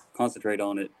concentrate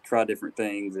on it. Try different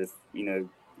things. If your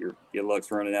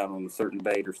luck's running out on a certain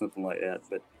bait or something like that.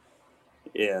 But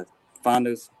yeah, find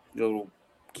those little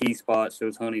key spots,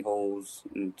 those honey holes,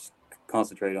 and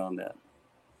concentrate on that.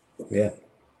 Yeah,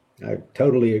 I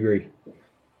totally agree.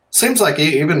 Seems like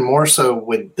even more so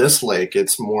with this lake,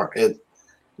 this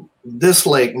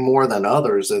lake more than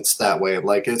others, it's that way.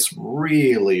 Like it's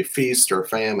really feast or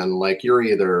famine. Like you're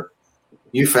either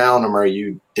you found them or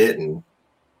you didn't,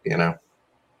 Yeah.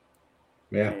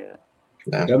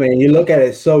 I mean, you look at it,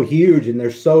 it's so huge and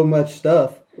there's so much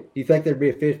stuff. You think there'd be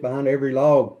a fish behind every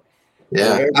log.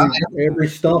 Yeah. Every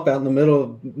stump out in the middle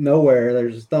of nowhere,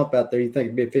 there's a stump out there you think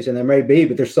it'd be a fish, and there may be,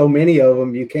 but there's so many of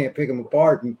them you can't pick them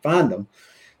apart and find them.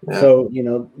 Yeah. So,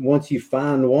 once you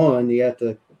find one, you have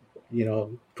to,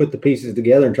 put the pieces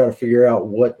together and try to figure out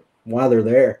why they're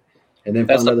there, and then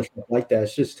find other stuff like that.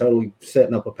 It's just totally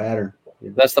setting up a pattern.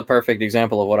 That's the perfect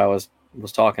example of what I was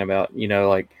talking about.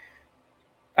 Like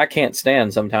I can't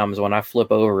stand sometimes when I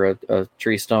flip over a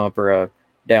tree stump or a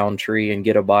down tree and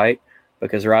get a bite,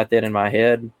 because right then in my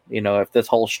head, if this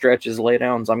whole stretch is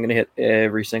laydowns, I'm going to hit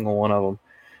every single one of them.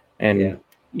 And,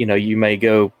 you may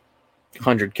go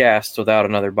 100 casts without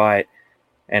another bite.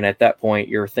 And at that point,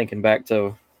 you're thinking back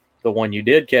to the one you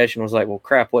did catch and was like, well,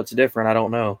 crap, what's different? I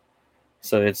don't know.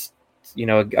 So it's,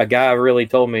 a guy really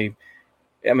told me,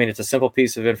 I mean, it's a simple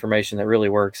piece of information that really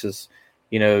works is,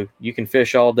 you can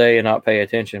fish all day and not pay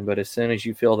attention, but as soon as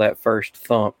you feel that first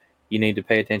thump, you need to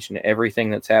pay attention to everything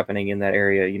that's happening in that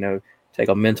area. Take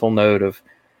a mental note of,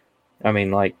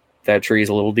 like that tree's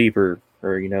a little deeper,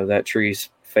 or, that tree's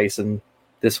facing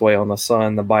this way on the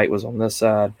sun, the bite was on this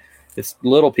side. It's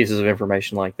little pieces of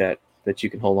information like that you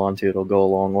can hold on to. It'll go a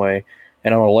long way.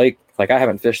 And on a lake, like I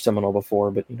haven't fished Seminole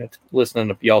before, but, listening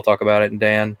to y'all talk about it, and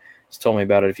Dan has told me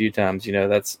about it a few times,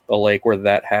 that's a lake where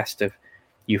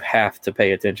you have to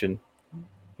pay attention,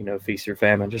 feast or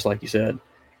famine, just like you said.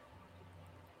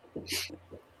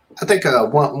 I think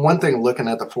one thing looking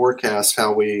at the forecast,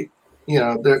 how we,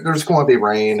 there's going to be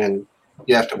rain, and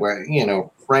you have to wait.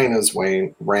 Rain is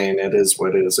rain. It is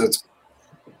what it is. It's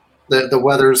the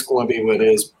weather is going to be what it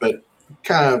is. But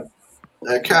kind of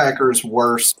a kayaker's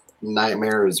worst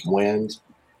nightmare is wind,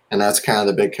 and that's kind of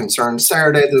the big concern.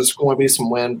 Saturday there's going to be some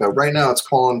wind, but right now it's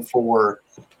calling for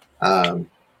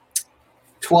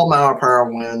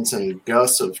 12-mile-per-hour winds and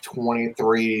gusts of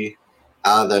 23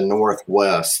 out of the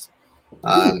northwest.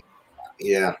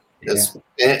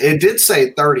 It did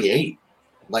say 38.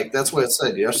 Like that's what it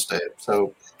said yesterday.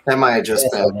 So that might have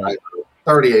just been right.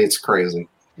 38's crazy.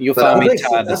 You'll find me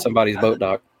tied to somebody's boat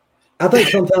dock. I think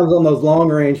sometimes on those long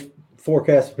range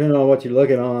forecasts, depending on what you're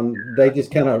looking on, they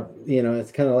just kind of,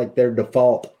 it's kind of like their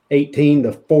default 18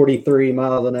 to 43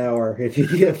 miles an hour if you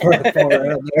get far out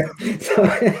there. So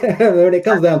when it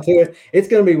comes down to it, it's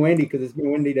going to be windy because it's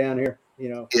been windy down here.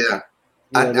 Yeah.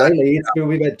 Lately,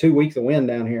 we've had 2 weeks of wind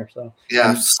down here. So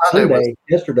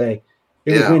yesterday,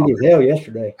 it was windy as hell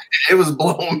yesterday. It was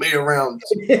blowing me around.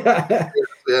 Yeah,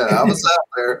 I was out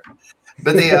there.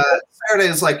 But the Saturday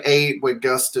is like 8 with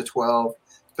gusts to 12.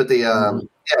 But the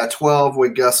 12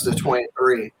 with gusts to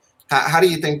 23. How do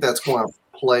you think that's going to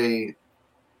play?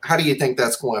 How do you think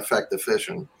that's going to affect the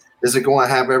fishing? Is it going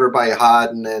to have everybody hot,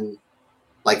 and then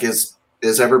like is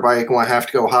everybody going to have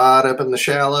to go hot up in the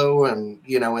shallow and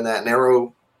in that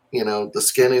narrow, the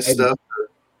skinny stuff?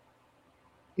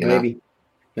 Maybe.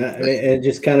 It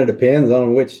just kind of depends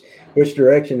on which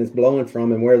direction it's blowing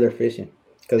from and where they're fishing.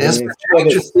 Because some of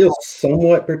it's still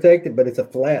somewhat protected, but it's a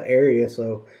flat area,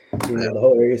 so the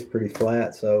whole area is pretty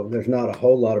flat. So there's not a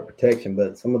whole lot of protection,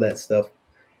 but some of that stuff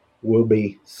will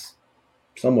be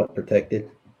somewhat protected.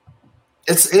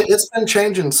 It's been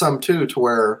changing some too, to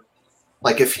where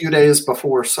like a few days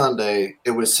before Sunday,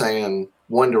 it was saying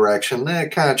one direction. Then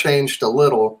it kind of changed a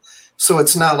little, so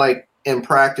it's not like in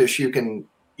practice you can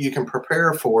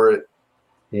prepare for it.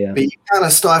 Yeah. But you kind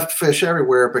of still have to fish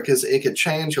everywhere because it could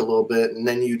change a little bit, and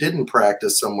then you didn't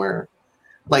practice somewhere.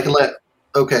 Like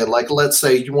let's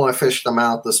say you want to fish the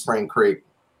mouth of Spring Creek.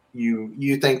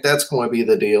 You think that's going to be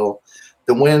the deal.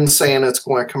 The wind's saying it's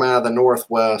going to come out of the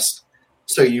northwest,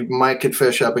 so you could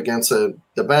fish up against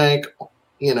the bank, a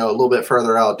little bit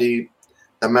further out deep.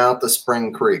 The mouth of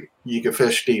Spring Creek, you can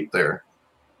fish deep there.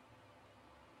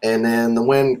 And then the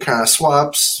wind kind of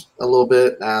swaps a little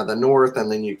bit out of the north,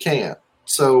 and then you can't.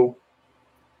 So,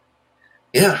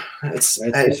 yeah, it's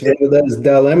one of those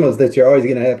dilemmas that you're always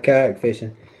going to have kayak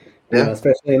fishing,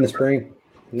 especially in the spring.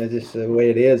 And that's just the way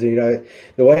it is. The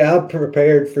way I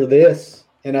prepared for this,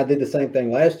 and I did the same thing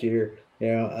last year.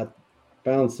 I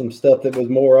found some stuff that was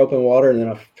more open water, and then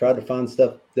I tried to find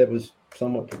stuff that was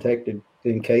somewhat protected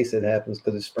in case it happens,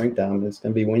 because it's springtime and it's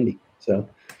going to be windy. So,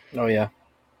 oh yeah,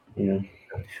 and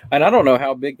I don't know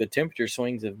how big the temperature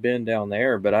swings have been down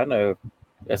there, but I know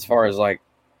as far as like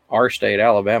our state,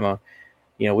 Alabama,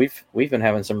 we've been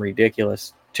having some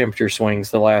ridiculous temperature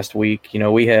swings the last week.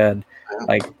 We had,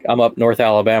 like, I'm up North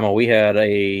Alabama. We had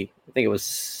I think it was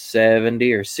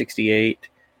 70 or 68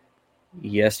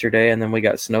 yesterday, and then we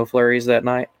got snow flurries that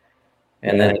night.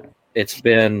 And then it's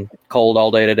been cold all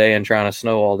day today and trying to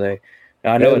snow all day.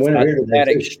 Now, I know it's not that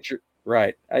extreme,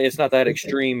 right? It's not that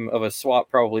extreme of a swap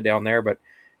probably down there, but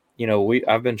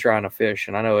I've been trying to fish,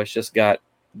 and I know it's just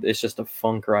a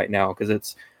funk right now,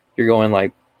 because you're going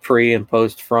like pre and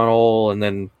post frontal, and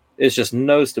then it's just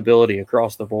no stability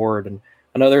across the board. And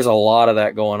I know there's a lot of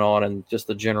that going on in just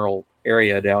the general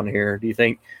area down here. Do you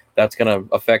think that's going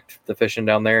to affect the fishing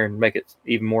down there and make it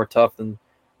even more tough than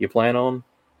you plan on?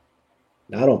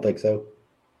 I don't think so.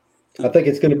 I think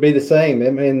it's going to be the same.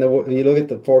 I mean, you look at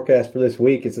the forecast for this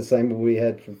week, it's the same that we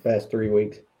had for the past 3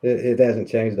 weeks. It hasn't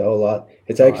changed a whole lot.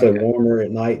 It's actually warmer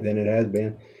at night than it has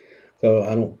been. So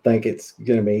I don't think it's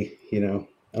going to be, I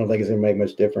don't think it's going to make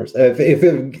much difference. If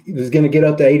it was going to get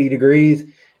up to 80 degrees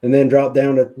and then drop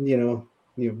down to,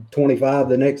 25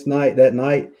 that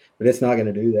night, but it's not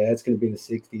going to do that. It's going to be in the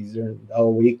 60s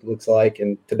all week, looks like.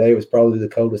 And today was probably the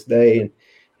coldest day.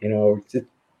 And,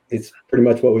 it's pretty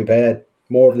much what we've had,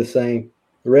 more of the same.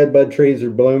 The redbud trees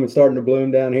are starting to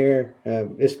bloom down here.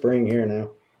 It's spring here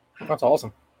now. That's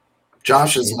awesome.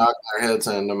 Josh is knocking their heads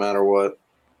in no matter what.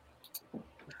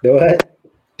 Do what?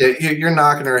 You're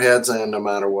knocking their heads in no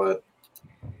matter what.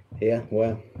 Yeah,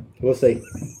 well, we'll see.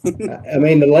 I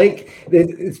mean, the lake,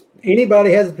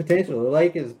 anybody has the potential. The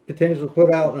lake is potential to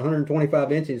put out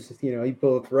 125 inches. You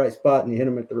pull at the right spot and you hit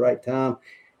them at the right time.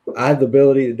 I have the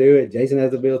ability to do it. Jason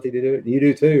has the ability to do it. You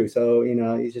do too. So,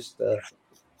 he's just going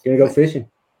to go fishing.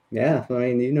 Yeah, I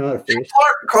mean, you know how to fish.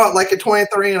 Clark caught like a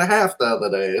 23 and a half the other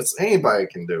day. Anybody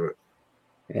can do it.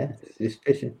 Yeah, it's just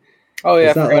fishing. Oh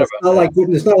yeah, it's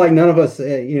not like none of us,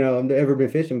 have ever been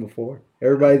fishing before.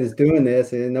 Everybody that's doing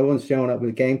this, and no one's showing up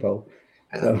with a cane pole.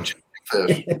 So.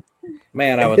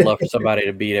 Man, I would love for somebody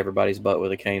to beat everybody's butt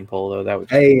with a cane pole, though. That would.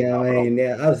 Hey, I mean,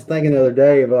 I was thinking the other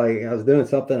day of I was doing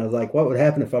something. I was like, what would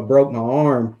happen if I broke my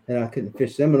arm and I couldn't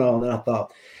fish Seminole? And then I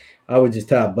thought I would just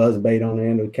tie a buzz bait on the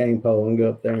end of a cane pole and go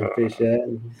up there and fish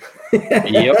that.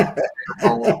 Yep.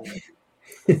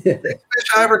 The fish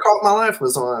I ever caught in my life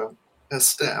was on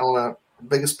the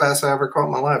biggest bass I ever caught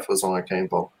in my life was on a cane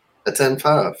pole, a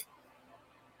 10.5.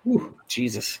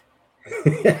 Jesus.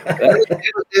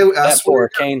 That's for a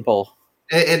cane pole.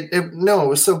 It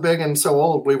was so big and so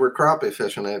old. We were crappie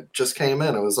fishing. It just came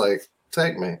in. It was like,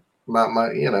 take me.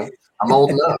 I'm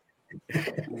old enough.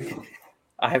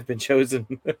 I have been chosen.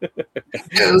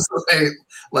 It was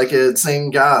like it had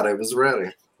seen God. It was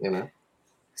ready.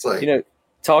 It's like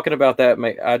talking about that.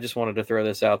 I just wanted to throw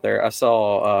this out there. I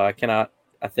saw.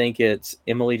 I think it's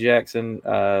Emily Jackson,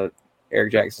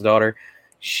 Eric Jackson's daughter.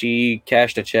 She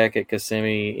cashed a check at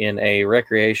Kissimmee in a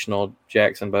recreational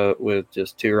Jackson boat with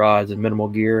just 2 rods and minimal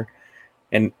gear.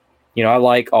 And, I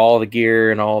like all the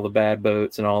gear and all the bad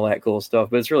boats and all that cool stuff,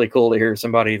 but it's really cool to hear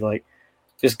somebody like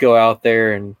just go out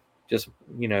there and just,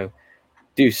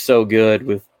 do so good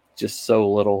with just so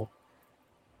little.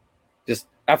 Just,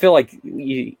 I feel like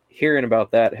hearing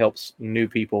about that helps new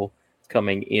people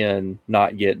coming in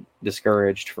not get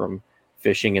discouraged from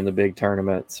fishing in the big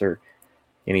tournaments or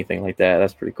anything like that.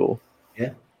 That's pretty cool.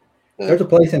 Yeah. There's a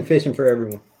place in fishing for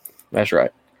everyone. That's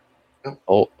right.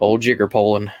 Old jigger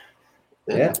poling.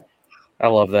 Yeah. I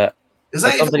love that. Is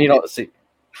That's that something you don't see?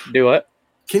 Do what?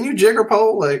 Can you jigger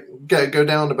pole, like go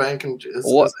down the bank and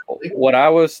What I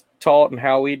was taught and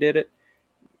how we did it,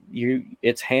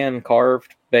 it's hand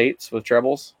carved baits with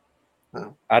trebles.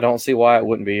 Oh. I don't see why it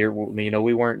wouldn't be.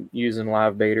 We weren't using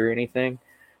live bait or anything.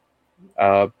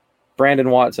 Brandon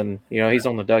Watson, he's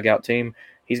on the dugout team.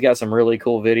 He's got some really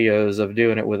cool videos of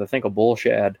doing it with, I think, a bull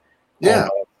shad. Yeah.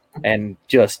 And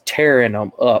just tearing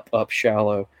them up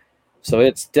shallow. So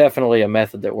it's definitely a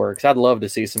method that works. I'd love to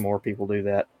see some more people do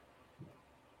that.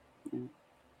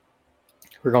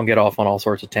 We're going to get off on all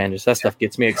sorts of tangents. That stuff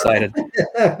gets me excited.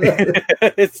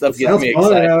 Stuff gets me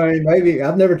excited. I mean, maybe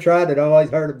I've never tried it. I've always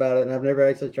heard about it, and I've never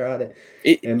actually tried it.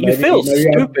 You feel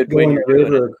stupid when you're doing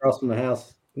doing it across from the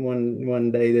house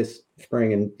one day this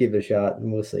spring and give it a shot,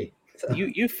 and we'll see. So.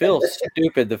 You feel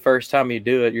stupid the first time you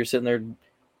do it. You're sitting there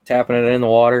tapping it in the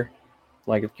water,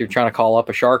 like if you're trying to call up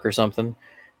a shark or something.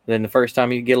 Then the first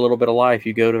time you get a little bit of life,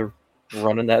 you go to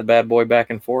running that bad boy back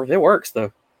and forth. It works,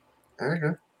 though. There you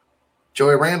go.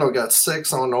 Joey Randall got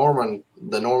 6 on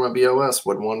the Norman BOS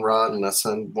with 1 rod and a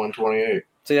Sun 128.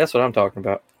 See, that's what I'm talking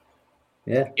about.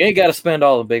 Yeah. You ain't got to spend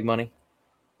all the big money.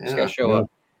 You just got to show up.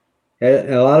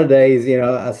 A lot of days,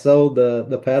 I sold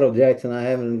the paddle jacks and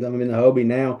I'm in the Hobie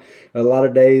now. A lot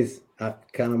of days I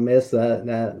kind of miss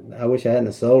that. I wish I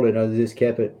hadn't sold it. I just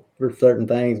kept it for certain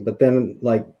things. But then,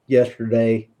 like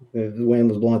yesterday, the wind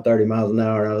was blowing 30 miles an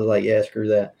hour, and I was like, yeah, screw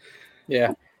that.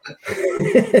 Yeah.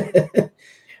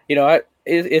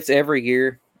 It's every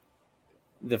year.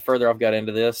 The further I've got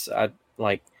into this, I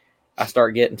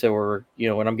start getting to where,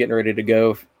 when I'm getting ready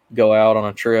to go out on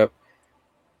a trip,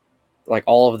 like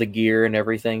all of the gear and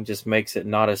everything just makes it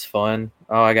not as fun.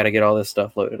 Oh, I got to get all this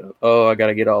stuff loaded up. Oh, I got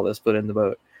to get all this put in the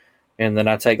boat. And then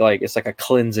I take it's like a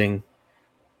cleansing.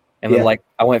 And then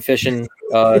I went fishing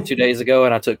 2 days ago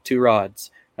and I took 2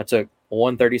 rods. I took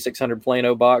one 3600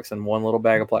 Plano box and 1 little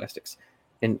bag of plastics.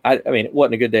 And I mean, it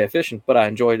wasn't a good day of fishing, but I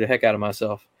enjoyed the heck out of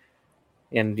myself.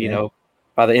 And,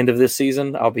 by the end of this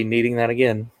season, I'll be needing that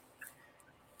again.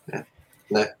 Yeah.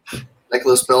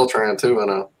 Nicholas Beltran, too, in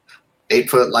a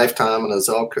 8-foot Lifetime and a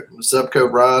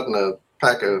Zebco rod and a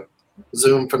pack of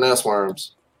Zoom finesse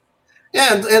worms.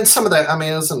 Yeah, and some of that, I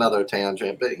mean, it's another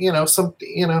tangent, but,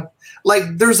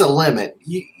 there's a limit.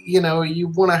 You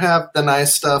want to have the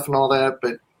nice stuff and all that,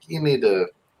 but you need to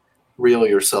reel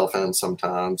yourself in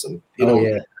sometimes, and you don't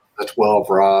get the 12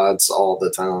 rods all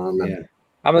the time. And,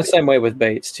 I'm the same way with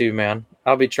baits too, man.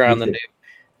 I'll be trying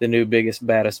the new biggest,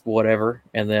 baddest, whatever,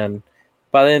 and then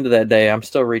by the end of that day, I'm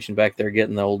still reaching back there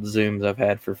getting the old Zooms I've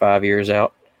had for 5 years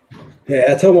out. Yeah,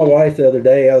 I told my wife the other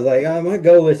day, I was like, my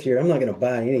goal this year, I'm not going to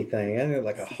buy anything. I need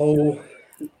like a whole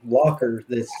locker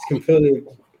that's completely.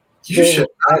 You should.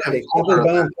 I've been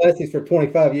buying plastics for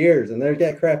 25 years, and there's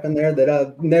that crap in there that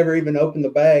I've never even opened the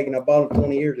bag, and I bought them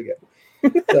 20 years ago.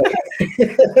 So.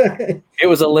 It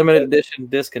was a limited edition,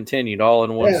 discontinued, all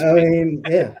in one. Yeah, I mean,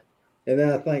 yeah. And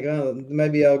then I think,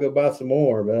 maybe I'll go buy some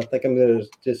more, but I think I'm going to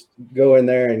just go in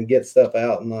there and get stuff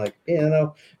out, and I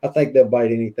think they'll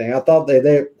bite anything. I thought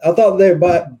they'd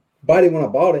bite it when I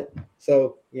bought it,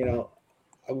 so I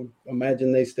would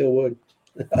imagine they still would.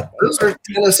 Those are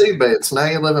Tennessee baits. Now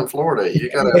you live in Florida. You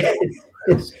got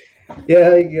to.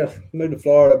 Yeah, you move to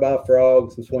Florida, buy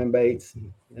frogs, some swim baits,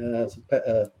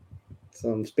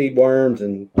 some speed worms,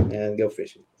 and go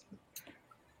fishing.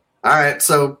 All right.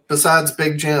 So besides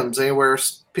Big Jim's, anywhere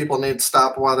people need to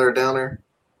stop while they're down there?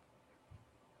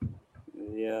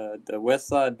 Yeah, the West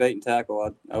Side Bait and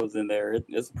Tackle. I was in there.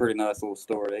 It's a pretty nice little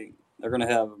store. They're going to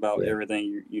have about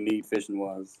everything you need fishing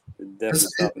wise. Definitely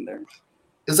stop in there.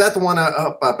 Is that the one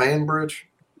up by Bainbridge?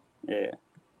 Yeah.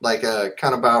 Like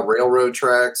kind of by railroad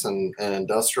tracks and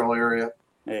industrial area?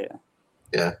 Yeah.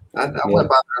 Yeah. I went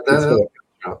by there.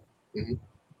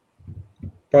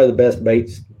 Probably the best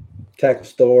baits tackle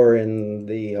store in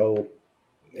the whole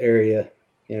area.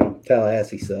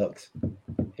 Tallahassee sucks.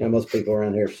 Most people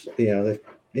around here, they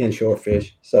inshore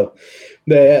fish. So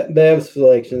they have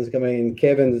selections. I mean,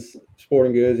 Kevin's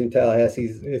Sporting Goods in Tallahassee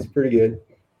is pretty good.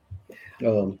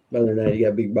 Other than that, you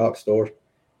got big box stores,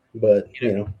 but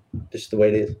just the way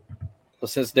it is. Well,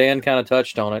 since Dan kind of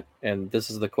touched on it, and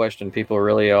this is the question people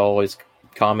really always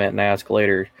comment and ask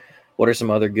later, what are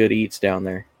some other good eats down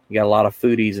there? You got a lot of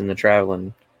foodies in the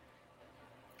traveling.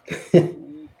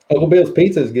 Uncle Bill's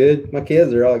Pizza is good. My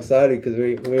kids are all excited because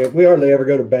we hardly ever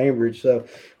go to Bainbridge, so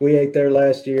we ate there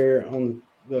last year on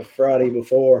the Friday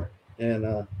before,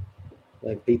 and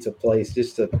like pizza place.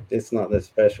 It's not that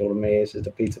special to me. It's just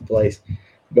a pizza place,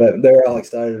 but they're all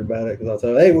excited about it because I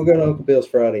said, "Hey, we're going to Uncle Bill's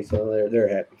Friday," so they're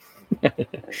happy.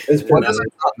 It's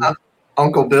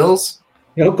Uncle Bill's?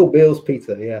 Uncle Bill's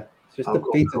Pizza, yeah. It's just Uncle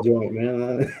a pizza Bill's. joint,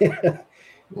 man.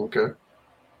 Okay.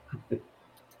 Yeah,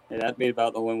 that'd be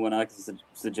about the only one I could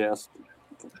suggest.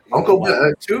 Two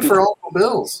for Uncle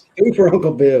Bill's. Two for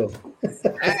Uncle Bill's.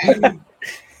 Hey,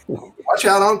 watch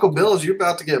out, Uncle Bill's. You're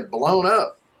about to get blown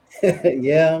up.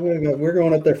 Yeah, we're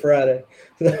going up there Friday.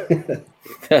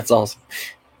 That's awesome.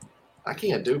 Uh, I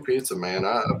can't do pizza, man.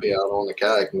 I'll be out on the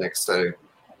kayak next day.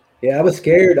 Yeah, I was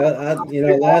scared.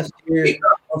 Last year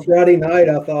on Friday night,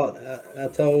 I thought I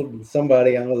told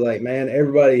somebody, I was like, man,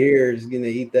 everybody here is going to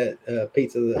eat that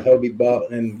pizza that Hobie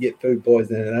bought and get food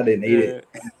poisoning, and I didn't eat it.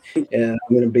 And I'm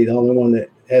going to be the only one that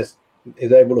is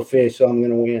able to fish, so I'm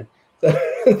going to win. So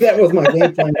that was my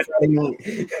game plan Friday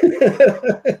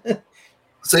night.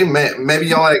 See, maybe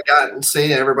y'all had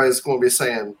everybody's going to be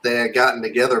saying they had gotten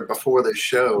together before the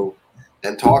show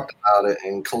and talked about it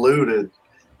and colluded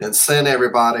and sent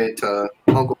everybody to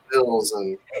Uncle Bill's.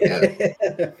 And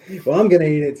yeah. Well, I'm going to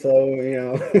eat it, so,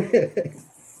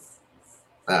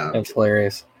 That's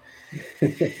hilarious. All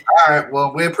right.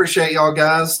 Well, we appreciate y'all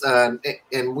guys.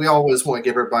 And we always want to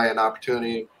give everybody an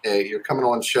opportunity. You're coming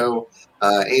on the show.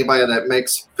 Anybody that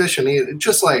makes fishing,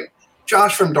 just like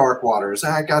Josh from Dark Waters.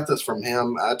 I got this from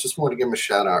him. I just want to give him a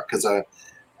shout out because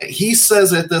he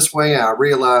says it this way. And I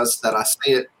realize that I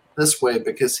say it this way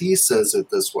because he says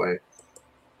it this way.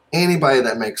 Anybody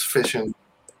that makes fishing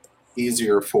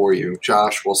easier for you.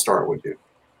 Josh, we'll start with you.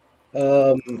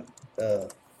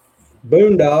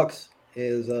 Boondocks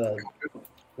is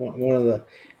one of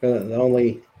the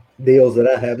only deals that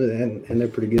I have, and they're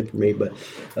pretty good for me. But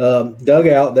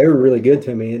Dugout, they were really good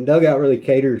to me, and Dugout really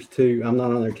caters to. I'm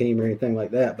not on their team or anything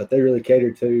like that, but they really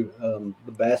cater to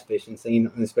the bass fishing scene,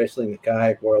 especially in the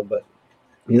kayak world. But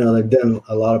they've done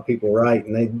a lot of people right,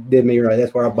 and they did me right.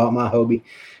 That's where I bought my Hobie.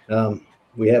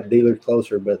 We have dealers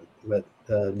closer, but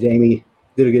Jamie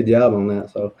did a good job on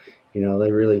that. So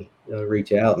they really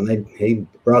reach out, and he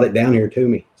brought it down here to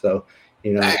me. So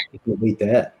you can beat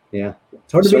that. Yeah,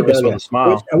 it's hard to beat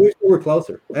Dugout. I wish we were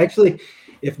closer. Actually,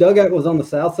 if Dugout was on the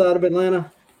south side of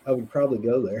Atlanta, I would probably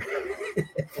go there.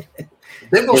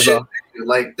 They will ship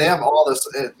like they have all this.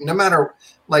 No matter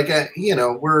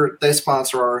they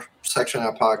sponsor our Section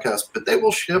Out podcast, but they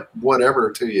will ship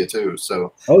whatever to you too.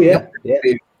 So yeah.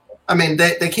 I mean,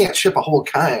 they can't ship a whole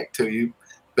kayak to you,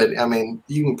 but I mean,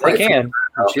 you can. They can.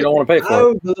 But you don't want to pay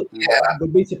for it. I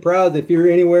would be surprised if you're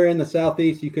anywhere in the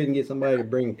southeast, you couldn't get somebody to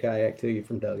bring a kayak to you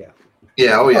from Dugout.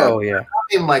 Yeah. Oh yeah. Oh yeah.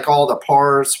 I mean, like all the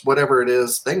pars, whatever it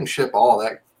is, they can ship all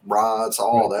that, rods,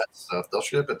 all that stuff. They'll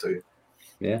ship it to you.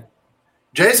 Yeah.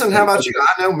 Jason, how about you?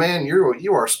 I know, man,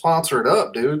 you are sponsored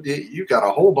up, dude. You got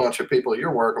a whole bunch of people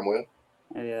you're working with.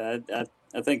 Yeah,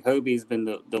 I think Hobie's been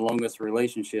the longest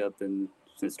relationship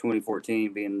since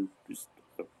 2014, being just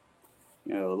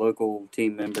a local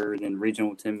team member and then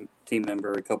regional team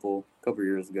member a couple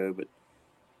years ago. But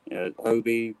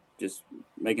Hobie, just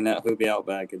making that Hobie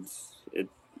Outback, it's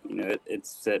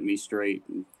set me straight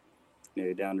and,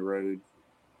 down the road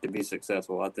to be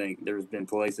successful. I think there's been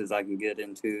places I can get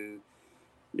into,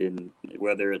 in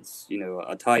whether it's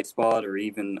a tight spot or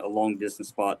even a long distance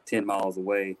spot 10 miles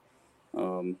away.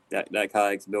 That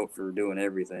kayak's built for doing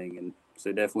everything, and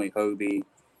so definitely Hobie,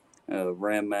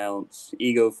 ram mounts,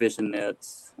 Ego fishing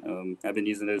nets. I've been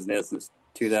using those nets since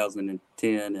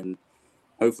 2010, and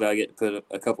hopefully I get to put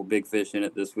a couple big fish in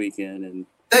it this weekend. And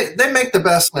they make the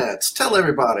best nets. Tell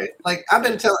everybody. Like I've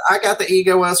been telling, I got the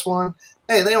Ego S1.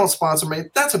 Hey, they don't sponsor me.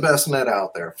 That's the best net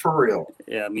out there, for real.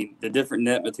 Yeah, I mean, the different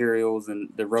net materials and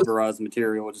the rubberized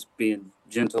material, just being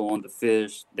gentle on the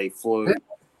fish, they float. Yeah.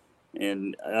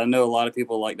 And I know a lot of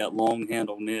people like that long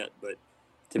handle net, but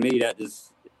to me, that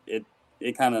just it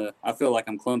kind of, I feel like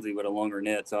I'm clumsy with a longer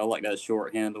net, so I like that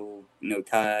short handle,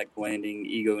 kayak landing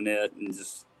Ego net, and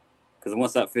just because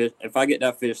once that fish, if I get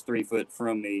that fish 3 foot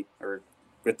from me or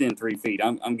within 3 feet,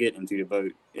 I'm getting into the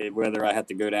boat, whether I have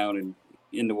to go down and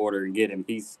in the water and get him.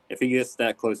 If he gets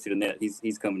that close to the net,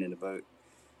 he's coming in the boat.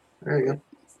 There you go.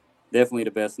 Definitely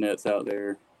the best nets out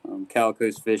there.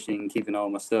 Calico's fishing, keeping all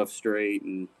my stuff straight,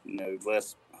 and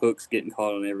less hooks getting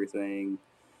caught on everything.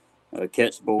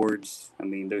 Catch boards. I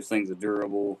mean, those things are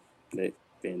durable. They're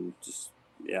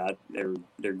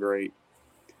great.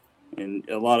 And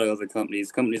a lot of other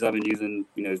companies I've been using,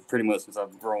 pretty much since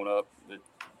I've grown up. The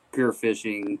Pure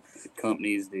Fishing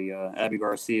companies, the Abby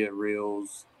Garcia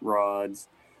reels, rods,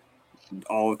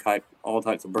 all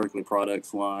types of Berkeley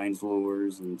products, lines,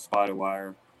 lures, and spider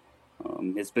wire.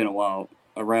 It's been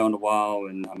around a while,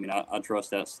 and I mean, I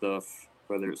trust that stuff.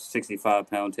 Whether it's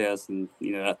 65-pound test and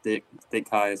that thick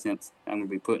hyacinth I'm gonna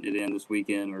be putting it in this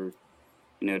weekend, or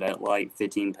that light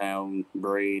 15-pound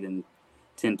braid and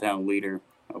 10-pound leader,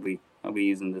 I'll be I'll be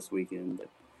using this weekend. But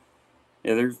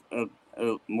yeah, there's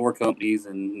more companies,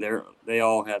 and they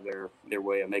all have their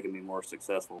way of making me more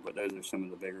successful. But those are some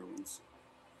of the bigger ones,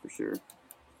 for sure.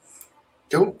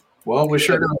 Cool. Well, we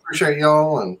sure do appreciate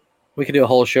y'all, and we could do a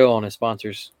whole show on his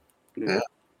sponsors.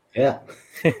 Yeah.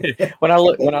 when I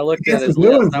looked at his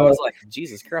list, I was like,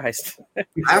 Jesus Christ.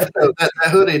 After that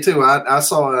hoodie too, I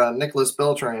saw Nicholas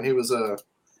Beltran. He was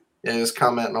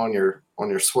commenting on your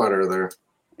sweater there.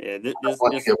 Yeah, I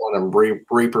want to get one of them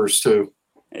Reapers too.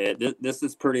 Yeah, this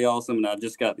is pretty awesome, and I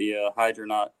just got the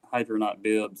Hydronaut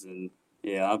bibs, and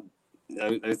yeah,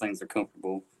 those things are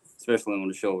comfortable, especially on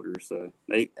the shoulders. So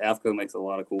AFCO makes a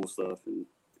lot of cool stuff, and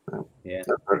yeah.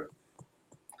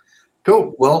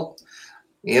 Cool. Well,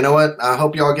 you know what? I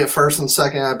hope y'all get first and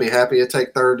second. I'd be happy to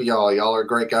take third to y'all. Y'all are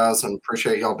great guys, and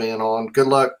appreciate y'all being on. Good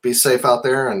luck. Be safe out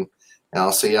there, and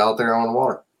I'll see you out there on the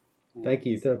water. Thank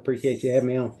you. So appreciate you having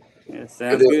me on. Yeah,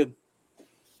 sounds good.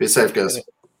 Be safe, guys.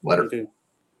 Later.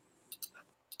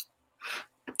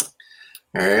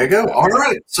 There you go. All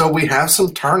right. So we have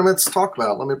some tournaments to talk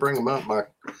about. Let me bring them up. My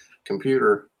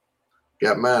computer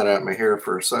got mad at me here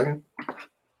for a second.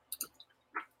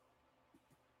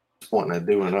 Just wanting to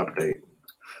do an update,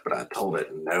 but I told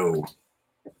it no.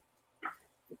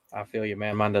 I feel you,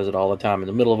 man. Mine does it all the time in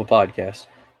the middle of a podcast.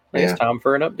 It's time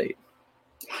for an update.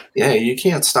 Yeah, you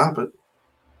can't stop it.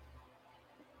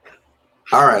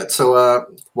 All right. So,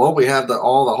 we have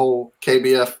all the whole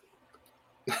KBF.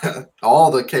 All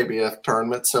the KBF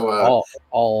tournaments. So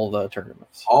all the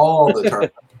tournaments. All the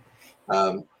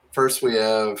tournaments. First, we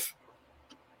have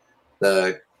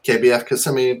the KBF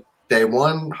Kissimmee Day 1,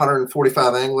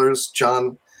 145 anglers.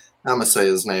 John, I'm gonna say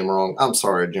his name wrong. I'm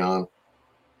sorry, John.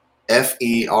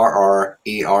 Ferreria.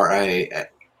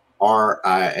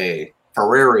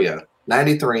 Ferreria,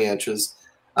 93 inches.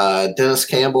 Dennis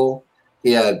Campbell,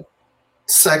 he had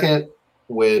second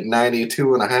with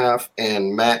 92.5,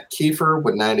 and Matt Kiefer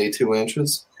with 92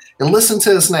 inches. And listen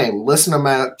to his name. Listen to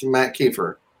Matt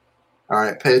Kiefer. All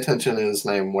right, pay attention to his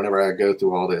name whenever I go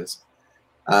through all this.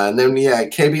 And then,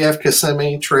 KBF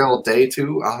Kissimmee Trail Day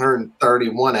 2,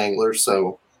 131 anglers.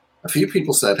 So a few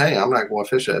people said, hey, I'm not going to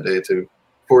fish that Day 2.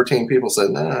 14 people said,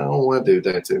 nah, I don't want to do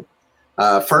Day 2.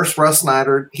 First, Russ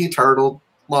Snyder, he turtled,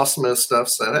 lost some of his stuff,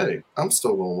 said, hey, I'm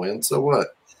still going to win. So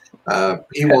what?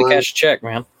 He won. Cash check,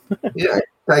 man. Yeah,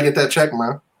 gotta get that check,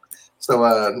 man. So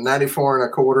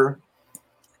 94.25.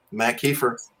 Matt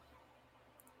Kiefer.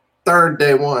 Third,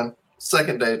 Day 1.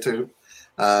 Second, Day 2.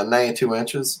 92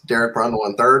 inches. Derek Brundle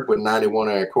won third with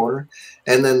 91.25.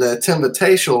 And then the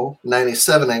Invitational,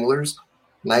 97 anglers.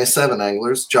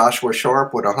 Joshua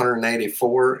Sharp with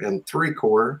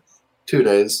 184.75. 2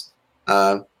 days.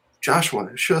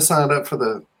 Joshua should have signed up for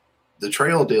the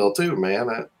trail deal too, man.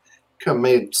 I could have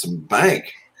made some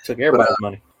bank. Took everybody's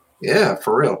money. Yeah,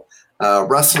 for real.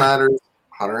 Russ Snyder,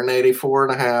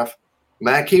 184.5.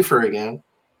 Matt Kiefer again,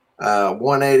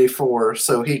 184.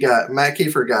 So Matt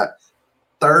Kiefer got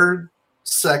third,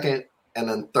 second, and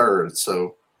then third.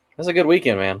 So that's a good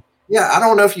weekend, man. Yeah, I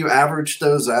don't know if you averaged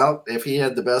those out, if he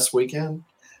had the best weekend.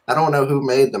 I don't know who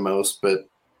made the most, but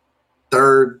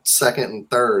third, second, and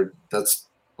third, that's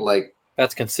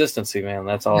consistency, man.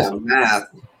 That's awesome. Yeah, math.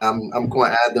 I'm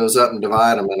going to add those up and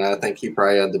divide them, and I think he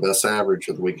probably had the best average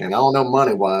of the weekend. I don't know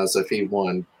money-wise if he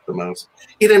won the most.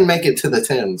 He didn't make it to the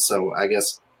 10, so I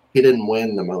guess he didn't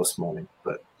win the most money.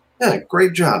 But, yeah,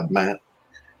 great job, Matt.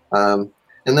 And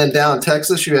then down in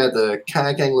Texas, you had the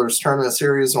Kayak Anglers Tournament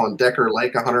Series on Decker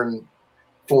Lake,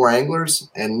 104 anglers,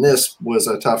 and this was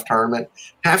a tough tournament.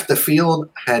 Half the field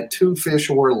had 2 fish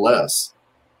or less.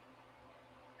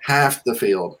 Half the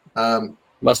field.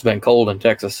 Must have been cold in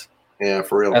Texas. Yeah,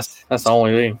 for real. That's the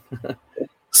only thing.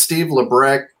 Steve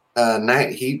Lebrecht,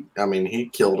 he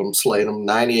killed him, slayed him,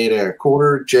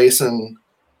 98.25. Jason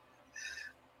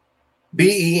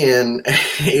Benavides.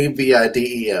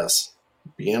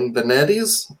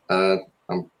 Benavides.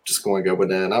 I'm just going to go with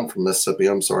that. I'm from Mississippi.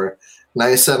 I'm sorry.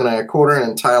 97.25,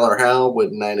 and Tyler Howell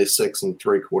with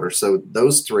 96.75. So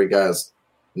those 3 guys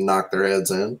knocked their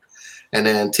heads in. And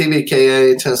then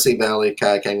TVKA, Tennessee Valley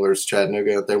Kayak Anglers,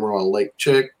 Chattanooga, they were on Lake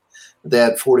Chick. They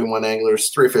had 41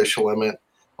 anglers, 3 fish limit.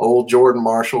 Old Jordan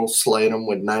Marshall slayed them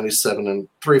with 97 and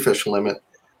 3 fish limit,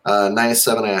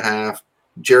 97.5.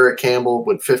 Jarrett Campbell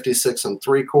with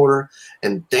 56.75.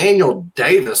 And Daniel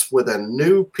Davis with a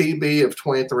new PB of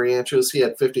 23 inches. He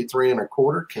had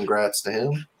 53.25. Congrats to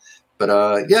him. But,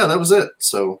 that was it.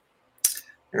 So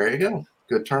there you go.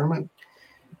 Good tournament.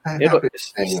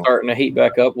 It's starting to heat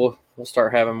back up. We'll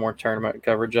start having more tournament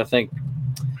coverage. I think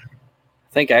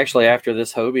actually after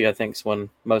this Hobie, I think is when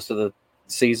most of the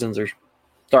seasons are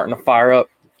starting to fire up,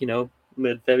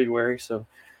 mid-February. So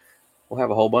we'll have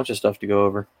a whole bunch of stuff to go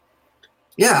over.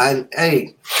 Yeah, and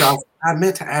hey, Josh, I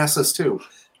meant to ask this too.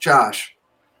 Josh,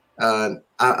 I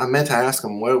meant to ask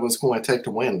him what it was going to take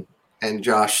to win, and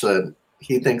Josh said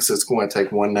he thinks it's going to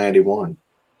take 191.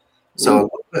 So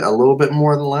a little bit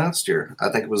more than last year. I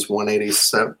think it was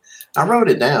 187. I wrote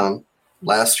it down.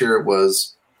 Last year it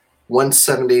was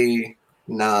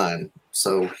 179.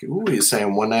 So he's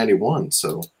saying 191.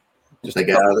 So Just they a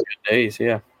got couple out of of good days,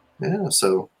 yeah. Yeah,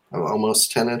 so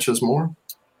almost 10 inches more.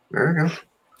 There we go.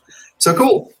 So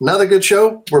cool. Another good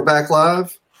show. We're back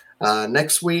live.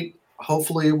 Next week,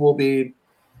 hopefully we'll see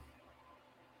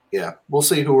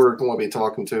who we're going to be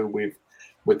talking to. We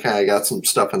kind of got some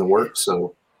stuff in the works,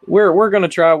 so we're going to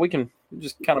try. We can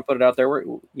just kind of put it out there.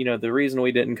 The reason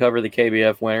we didn't cover the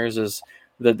KBF winners is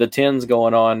the 10's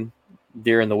going on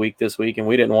during the week this week, and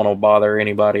we didn't want to bother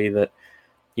anybody that,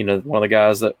 one of the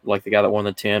guys that, like the guy that won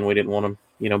the 10, we didn't want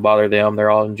to, bother them.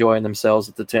 They're all enjoying themselves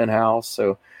at the 10 house.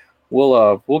 So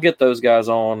we'll get those guys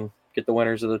on, get the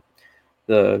winners of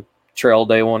the trail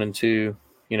day 1 and 2.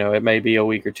 It may be a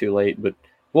week or two late, but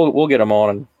we'll get them on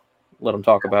and let them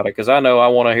talk about it. Cause I know I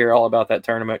want to hear all about that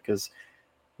tournament. Cause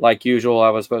like usual, I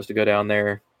was supposed to go down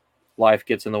there. Life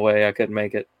gets in the way. I couldn't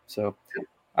make it. So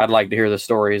I'd like to hear the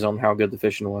stories on how good the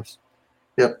fishing was.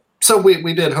 Yep. So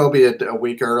we did Hobie a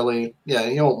week early. Yeah,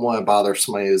 you don't want to bother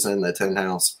somebody who's in the 10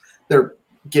 house. They're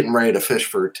getting ready to fish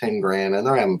for 10 grand, and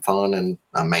they're having fun in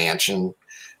a mansion,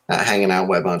 hanging out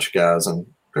with a bunch of guys, and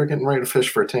they're getting ready to fish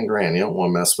for 10 grand. You don't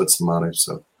want to mess with somebody.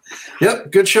 So,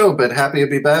 yep, good show, but happy to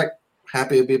be back.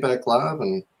 Happy to be back live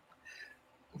and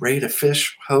ready to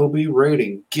fish Hobie, ready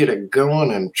to get it going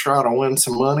and try to win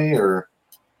some money, or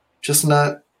just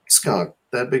not skunk.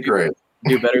 That'd be great.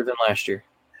 Do better than last year.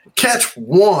 Catch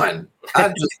one. I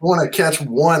just want to catch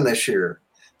one this year.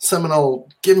 Seminole,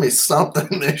 give me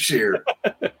something this year.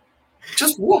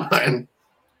 Just one.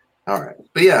 All right.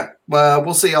 But yeah,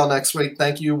 we'll see y'all next week.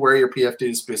 Thank you. Wear your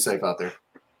PFDs. Be safe out there.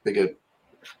 Be good.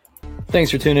 Thanks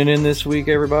for tuning in this week,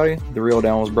 everybody. The Reel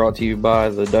Down was brought to you by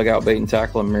the Dugout Bait and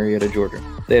Tackle in Marietta, Georgia.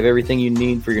 They have everything you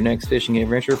need for your next fishing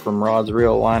adventure, from rods,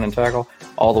 reel, line, and tackle,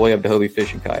 all the way up to Hobie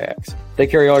fishing kayaks. They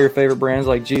carry all your favorite brands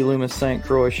like G. Loomis, St.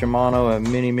 Croix, Shimano,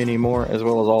 and many, many more, as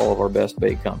well as all of our best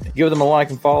bait company. Give them a like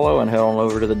and follow, and head on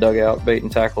over to the Dugout Bait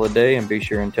and Tackle today, and be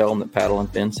sure and tell them that Paddle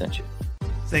and Fin sent you.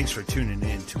 Thanks for tuning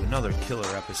in to another killer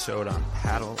episode on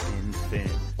Paddle and Fin.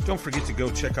 Don't forget to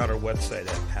go check out our website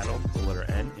at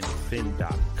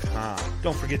paddle_n_fin.com.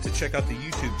 Don't forget to check out the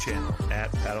YouTube channel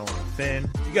at Paddle and Fin.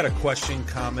 If you got a question,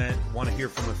 comment, want to hear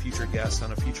from a future guest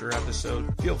on a future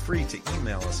episode, feel free to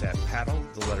email us at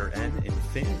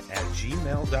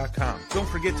paddle_n_fin@gmail.com. Don't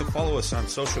forget to follow us on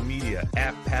social media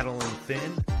at Paddle and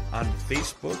Fin on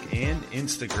Facebook and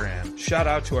Instagram. Shout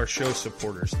out to our show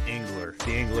supporters, Angler.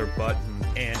 The Angler button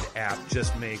and app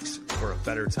just makes for a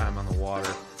better time on the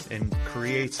water and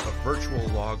creates a virtual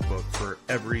logbook for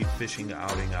every fishing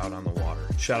outing out on the water.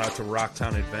 Shout out to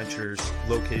Rocktown Adventures,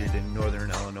 located in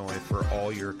northern Illinois, for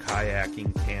all your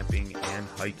kayaking, camping, and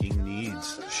hiking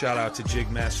needs. Shout out to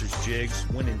Jigmasters Jigs.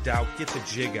 When in doubt, get the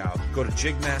jig out. Go to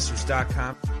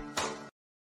jigmasters.com.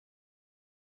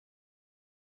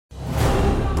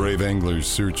 Brave anglers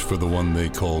search for the one they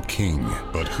call king,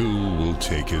 but who will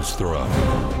take his throne?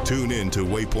 Tune in to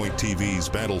Waypoint TV's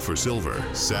Battle for Silver,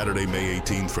 Saturday, May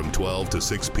 18th from 12 to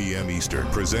 6 p.m. Eastern,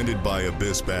 presented by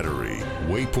Abyss Battery.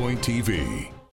 Waypoint TV.